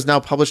partner has now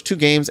published 2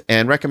 games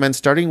and recommends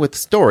starting with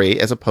story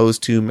as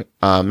opposed to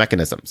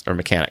mechanisms or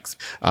mechanics,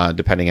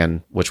 depending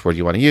on which word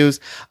you want to use.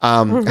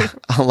 A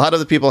lot of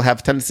the people have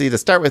a tendency to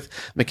start with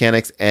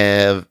mechanics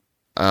of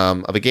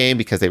a game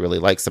because they really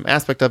like some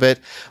aspect of it.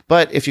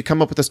 But if you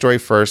come up with a story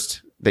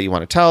first that you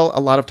want to tell,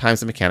 a lot of times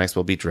the mechanics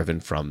will be driven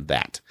from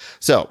that.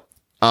 So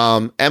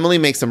Emily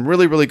makes some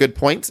really, really good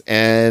points,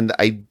 and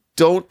I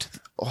don't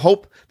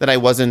hope that I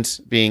wasn't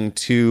being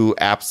too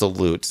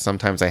absolute.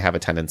 Sometimes I have a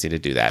tendency to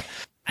do that.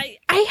 I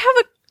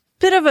have a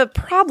bit of a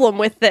problem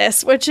with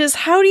this, which is,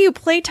 how do you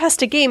play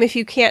test a game if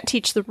you can't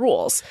teach the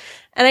rules?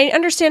 And I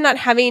understand not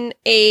having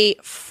a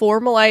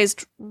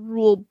formalized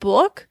rule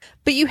book,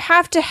 but you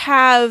have to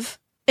have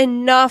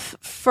enough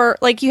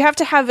you have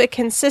to have a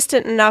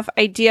consistent enough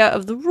idea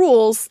of the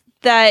rules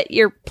that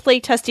you're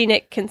playtesting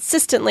it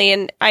consistently.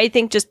 And I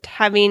think just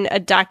having a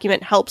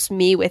document helps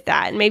me with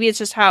that. And maybe it's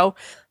just how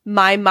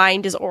my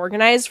mind is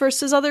organized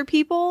versus other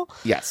people.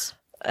 Yes.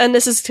 And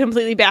this is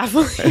completely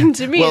baffling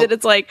to me that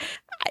it's like,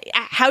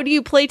 how do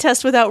you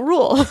playtest without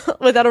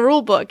a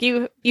rule book?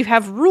 You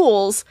have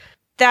rules.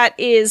 That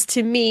is,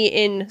 to me,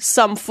 in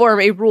some form,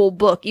 a rule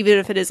book, even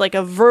if it is like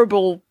a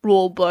verbal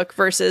rule book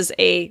versus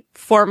a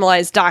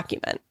formalized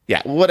document.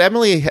 Yeah. What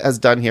Emily has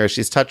done here is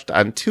she's touched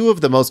on 2 of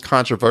the most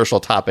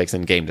controversial topics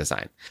in game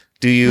design.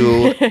 Do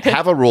you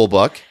have a rule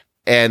book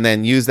and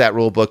then use that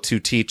rule book to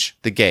teach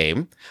the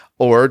game?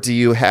 Or do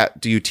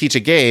you teach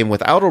a game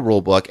without a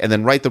rule book and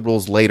then write the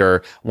rules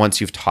later once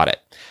you've taught it?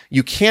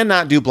 You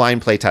cannot do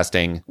blind play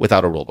testing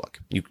without a rule book.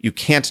 You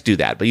can't do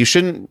that, but you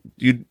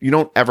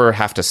don't ever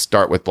have to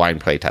start with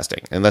blind play testing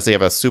unless you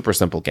have a super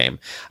simple game,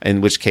 in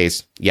which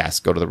case,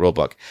 yes, go to the rule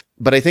book.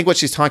 But I think what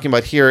she's talking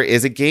about here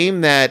is a game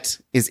that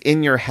is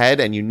in your head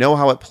and you know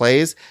how it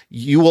plays.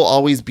 You will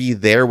always be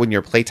there when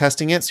you're play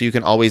testing it. So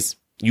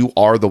you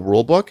are the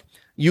rule book.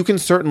 You can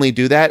certainly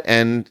do that.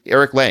 And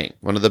Eric Lang,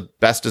 one of the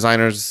best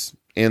designers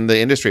in the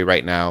industry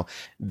right now,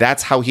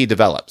 that's how he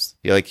develops.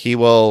 He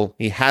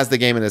has the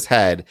game in his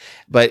head,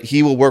 but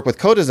he will work with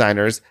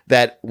co-designers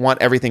that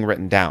want everything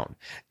written down.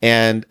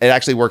 And it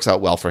actually works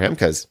out well for him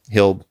because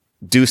he'll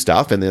do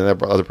stuff and the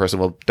other person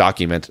will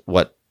document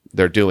what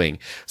they're doing.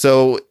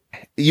 So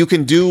you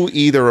can do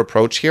either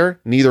approach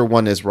here. Neither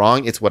one is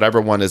wrong. It's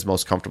whatever one is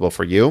most comfortable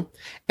for you.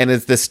 And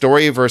it's the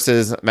story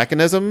versus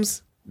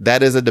mechanisms.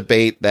 That is a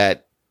debate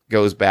that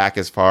goes back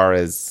as far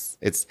as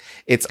it's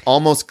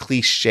almost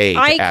cliche to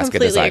ask a designer. I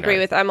completely agree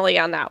with Emily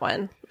on that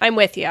one. I'm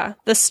with you.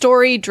 The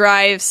story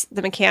drives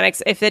the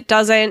mechanics. If it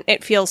doesn't,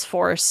 it feels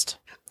forced.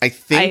 I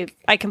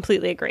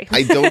completely agree.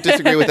 I don't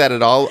disagree with that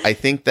at all. I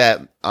think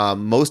that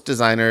most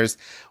designers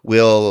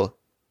will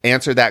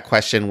answer that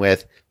question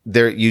with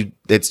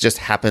it just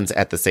happens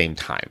at the same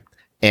time.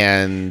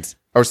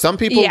 Or some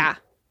people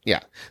Yeah.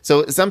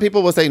 So some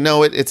people will say,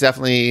 no, it's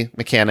definitely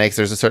mechanics.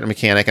 There's a certain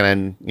mechanic, and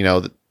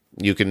then,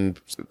 You can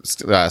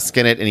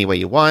skin it any way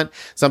you want.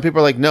 Some people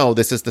are like, no,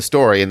 this is the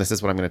story and this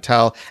is what I'm going to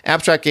tell.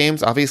 Abstract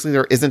games, obviously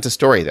there isn't a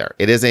story there.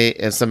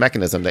 It's a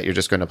mechanism that you're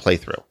just going to play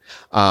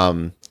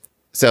through.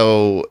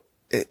 So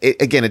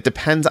it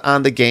depends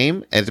on the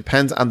game. It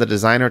depends on the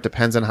designer. It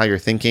depends on how you're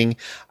thinking.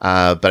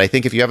 But I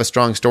think if you have a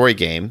strong story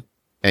game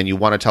and you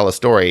want to tell a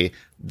story,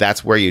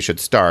 that's where you should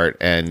start.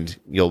 And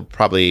you're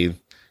still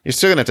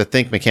going to have to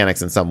think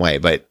mechanics in some way,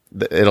 but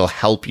it'll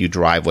help you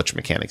drive which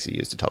mechanics you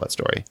use to tell that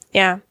story.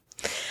 Yeah.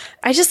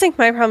 I just think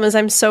my problem is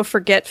I'm so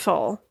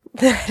forgetful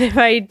that if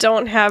I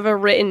don't have a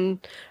written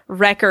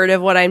record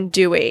of what I'm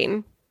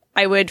doing,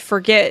 I would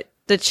forget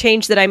the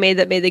change that made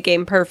the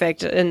game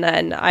perfect, and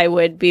then I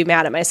would be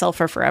mad at myself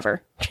for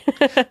forever.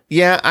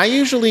 Yeah, I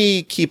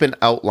usually keep an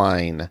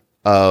outline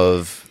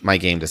of my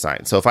game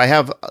design. So if I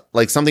have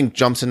like something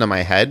jumps into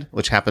my head,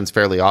 which happens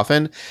fairly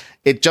often,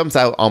 it jumps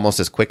out almost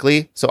as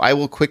quickly. So I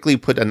will quickly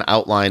put an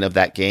outline of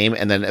that game.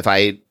 And then if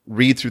I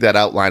read through that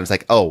outline, it's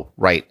like, oh,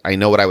 right. I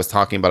know what I was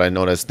talking about. I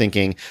know what I was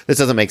thinking. This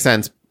doesn't make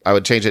sense. I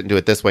would change it and do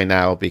it this way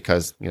now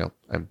because,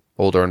 I'm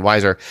older and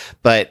wiser.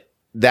 But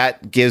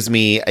that gives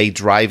me a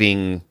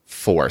driving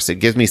force. It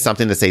gives me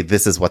something to say,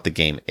 this is what the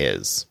game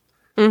is.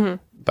 Mm-hmm.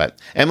 But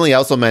Emily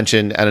also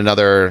mentioned at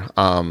another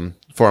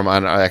forum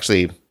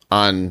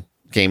on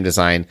game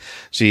design,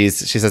 she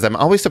says, I'm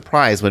always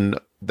surprised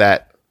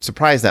that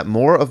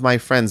more of my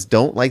friends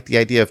don't like the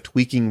idea of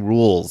tweaking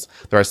rules.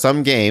 There are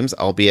some games,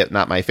 albeit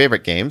not my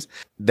favorite games,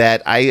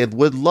 that I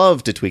would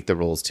love to tweak the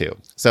rules to.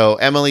 So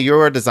Emily,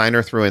 you're a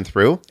designer through and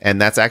through,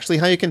 and that's actually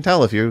how you can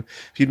tell if you'd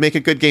make a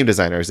good game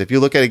designer. If you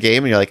look at a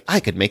game and you're like, I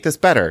could make this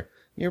better,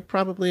 you're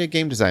probably a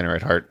game designer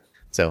at heart.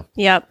 So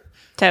yep,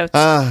 totes.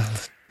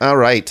 All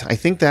right, I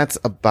think that's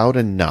about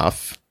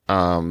enough.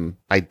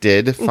 I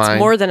did find... It's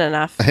more than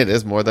enough. It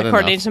is more than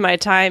according to my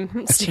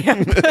time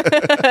stamp.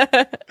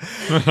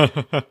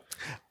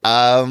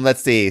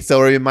 Let's see.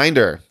 So a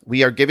reminder,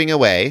 we are giving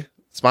away,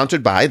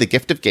 sponsored by The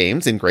Gift of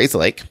Games in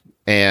Grayslake.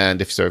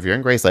 And if you're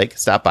in Grayslake,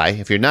 stop by.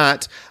 If you're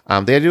not,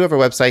 they do have a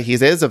website. He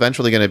is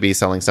eventually going to be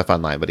selling stuff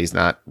online, but he's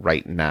not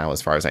right now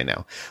as far as I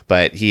know.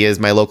 But he is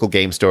my local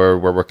game store.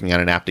 We're working on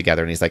an app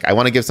together. And he's like, I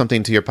want to give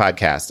something to your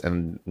podcast.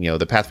 And,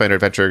 the Pathfinder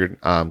Adventure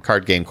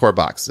card game core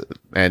box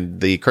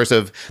and the Curse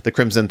of the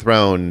Crimson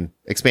Throne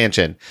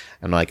expansion.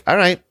 I'm like, all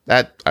right,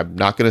 I'm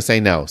not going to say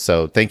no.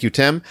 So thank you,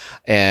 Tim.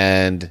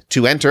 And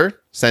to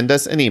enter, send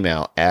us an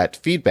email at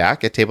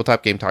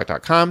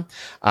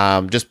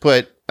feedback@tabletopgametalk.com. Just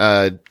put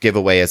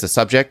giveaway as a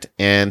subject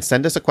and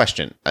send us a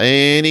question.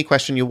 Any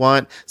question you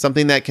want,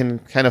 something that can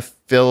kind of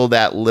fill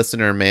that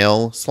listener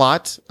mail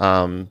slot,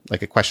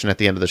 like a question at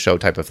the end of the show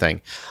type of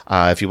thing.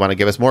 If you want to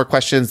give us more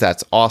questions,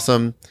 that's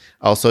awesome.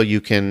 Also, you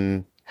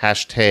can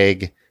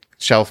hashtag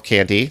shelf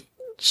candy.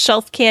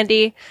 Shelf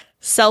candy,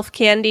 self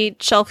candy,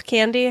 shelf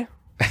candy.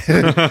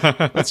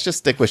 Let's just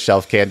stick with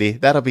shelf candy.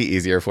 That'll be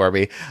easier for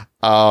me.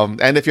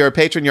 And if you're a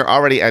patron, you're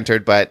already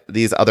entered, but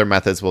these other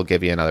methods will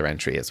give you another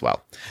entry as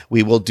well.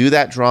 We will do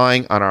that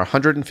drawing on our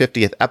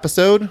 150th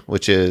episode,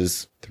 which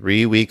is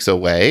 3 weeks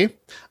away.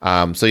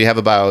 So you have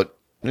about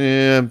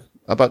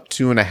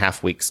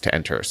 2.5 weeks to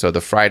enter. So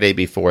the Friday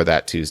before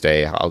that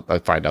Tuesday, I'll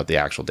find out the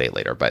actual date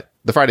later, but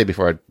the Friday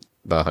before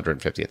the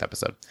 150th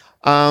episode.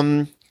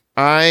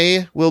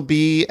 I will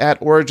be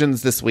at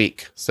Origins this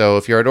week. So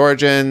if you're at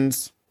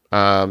Origins,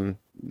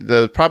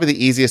 probably the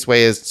easiest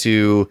way is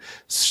to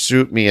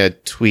shoot me a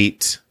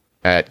tweet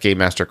at Game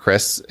Master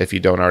Chris if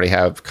you don't already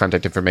have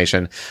contact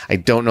information. I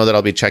don't know that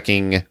I'll be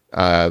checking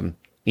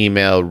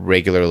email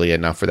regularly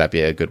enough for that to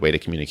be a good way to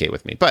communicate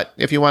with me. But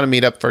if you want to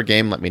meet up for a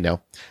game, let me know.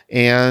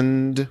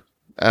 And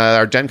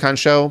our Gen Con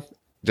show,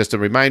 just a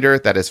reminder,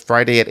 that is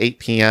Friday at 8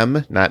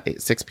 p.m., not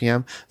 6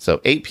 p.m.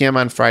 So 8 p.m.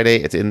 on Friday.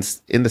 It's in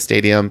the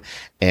stadium,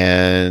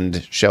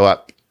 and show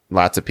up.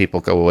 Lots of people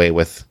go away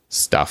with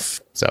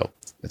stuff. So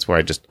it's where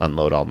I just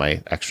unload all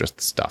my extra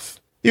stuff.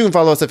 You can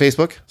follow us at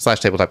Facebook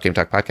 /Tabletop Game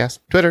Talk Podcast,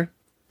 Twitter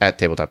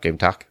 @Tabletop Game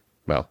Talk.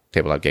 Well,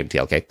 Tabletop Game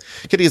TLK.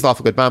 Kitty is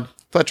Lawful Good Mom.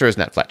 Fletcher is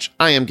Net Fletch.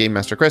 I am Game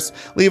Master Chris.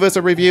 Leave us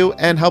a review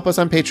and help us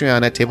on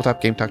Patreon at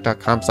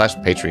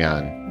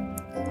tabletopgametalk.com/Patreon.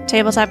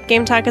 Tabletop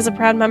Game Talk is a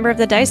proud member of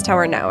the Dice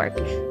Tower Network.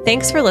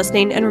 Thanks for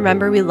listening, and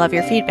remember, we love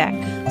your feedback.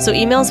 So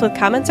email us with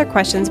comments or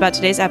questions about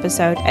today's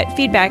episode at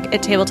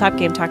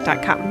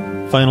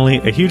feedback@tabletopgametalk.com. Finally,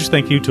 a huge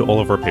thank you to all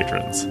of our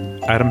patrons.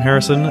 Adam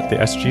Harrison, the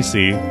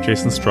SGC,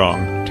 Jason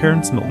Strong,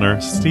 Terrence Miltner,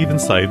 Steven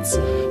Seitz,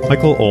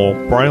 Michael Ohl,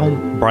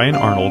 Brian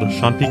Arnold,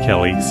 Sean P.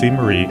 Kelly, C.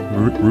 Marie,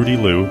 Rudy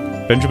Liu,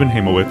 Benjamin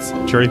Hamowitz,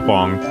 Jerry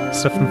Huang,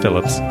 Stephen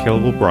Phillips,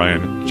 Caleb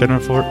O'Brien,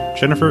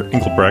 Jennifer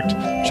Engelbrecht,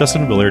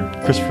 Justin Willard,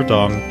 Christopher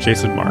Dong,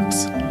 Jason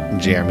Marks,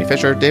 Jeremy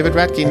Fisher, David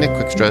Ratke, Nick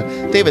Quickstra,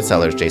 David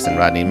Sellers, Jason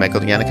Rodney,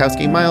 Michael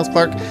Janikowski, Miles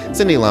Clark,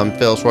 Cindy Lum,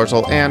 Phil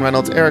Schwartzel, Ann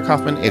Reynolds, Eric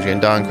Hoffman,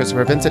 Adrian Dong,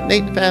 Christopher Vincent,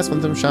 Nate Fass,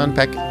 Winthem, Sean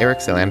Peck, Eric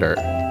Silander,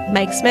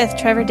 Mike Smith,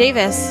 Trevor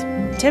Davis,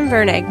 Tim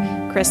Vernig,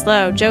 Chris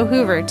Lowe, Joe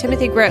Hoover,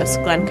 Timothy Gross,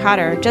 Glenn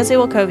Cotter, Jesse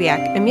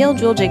Wilkowiak, Emil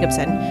Jewel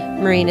Jacobson,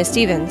 Marina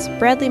Stevens,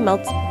 Brady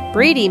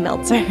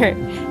Meltzer,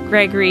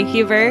 Gregory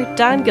Huber,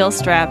 Don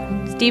Gilstrap,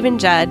 Stephen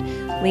Judd,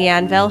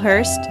 Leanne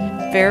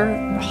Velhurst,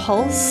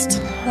 Verhulst.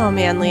 Oh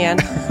man,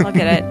 Leanne, I'll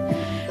get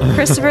it.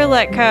 Christopher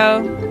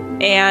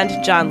Letko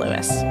and John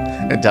Lewis.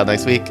 Until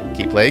next week,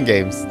 keep playing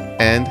games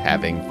and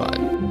having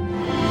fun.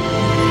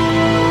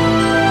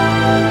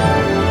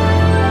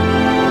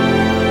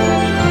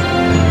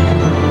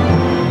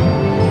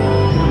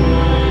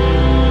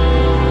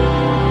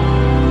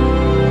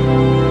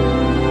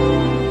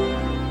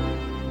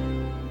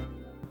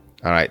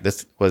 All right,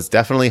 this was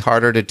definitely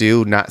harder to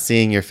do not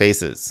seeing your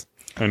faces.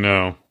 I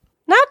know.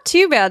 Not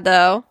too bad,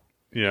 though.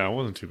 Yeah, it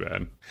wasn't too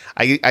bad.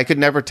 I could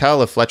never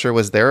tell if Fletcher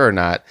was there or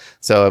not.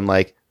 So I'm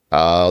like,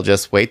 I'll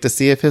just wait to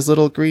see if his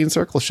little green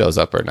circle shows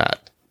up or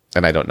not.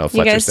 And I don't know if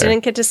Fletcher's there. You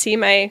guys didn't get to see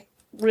my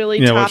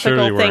really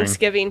topical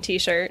Thanksgiving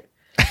t-shirt.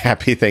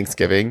 Happy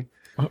Thanksgiving.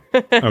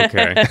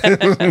 Okay.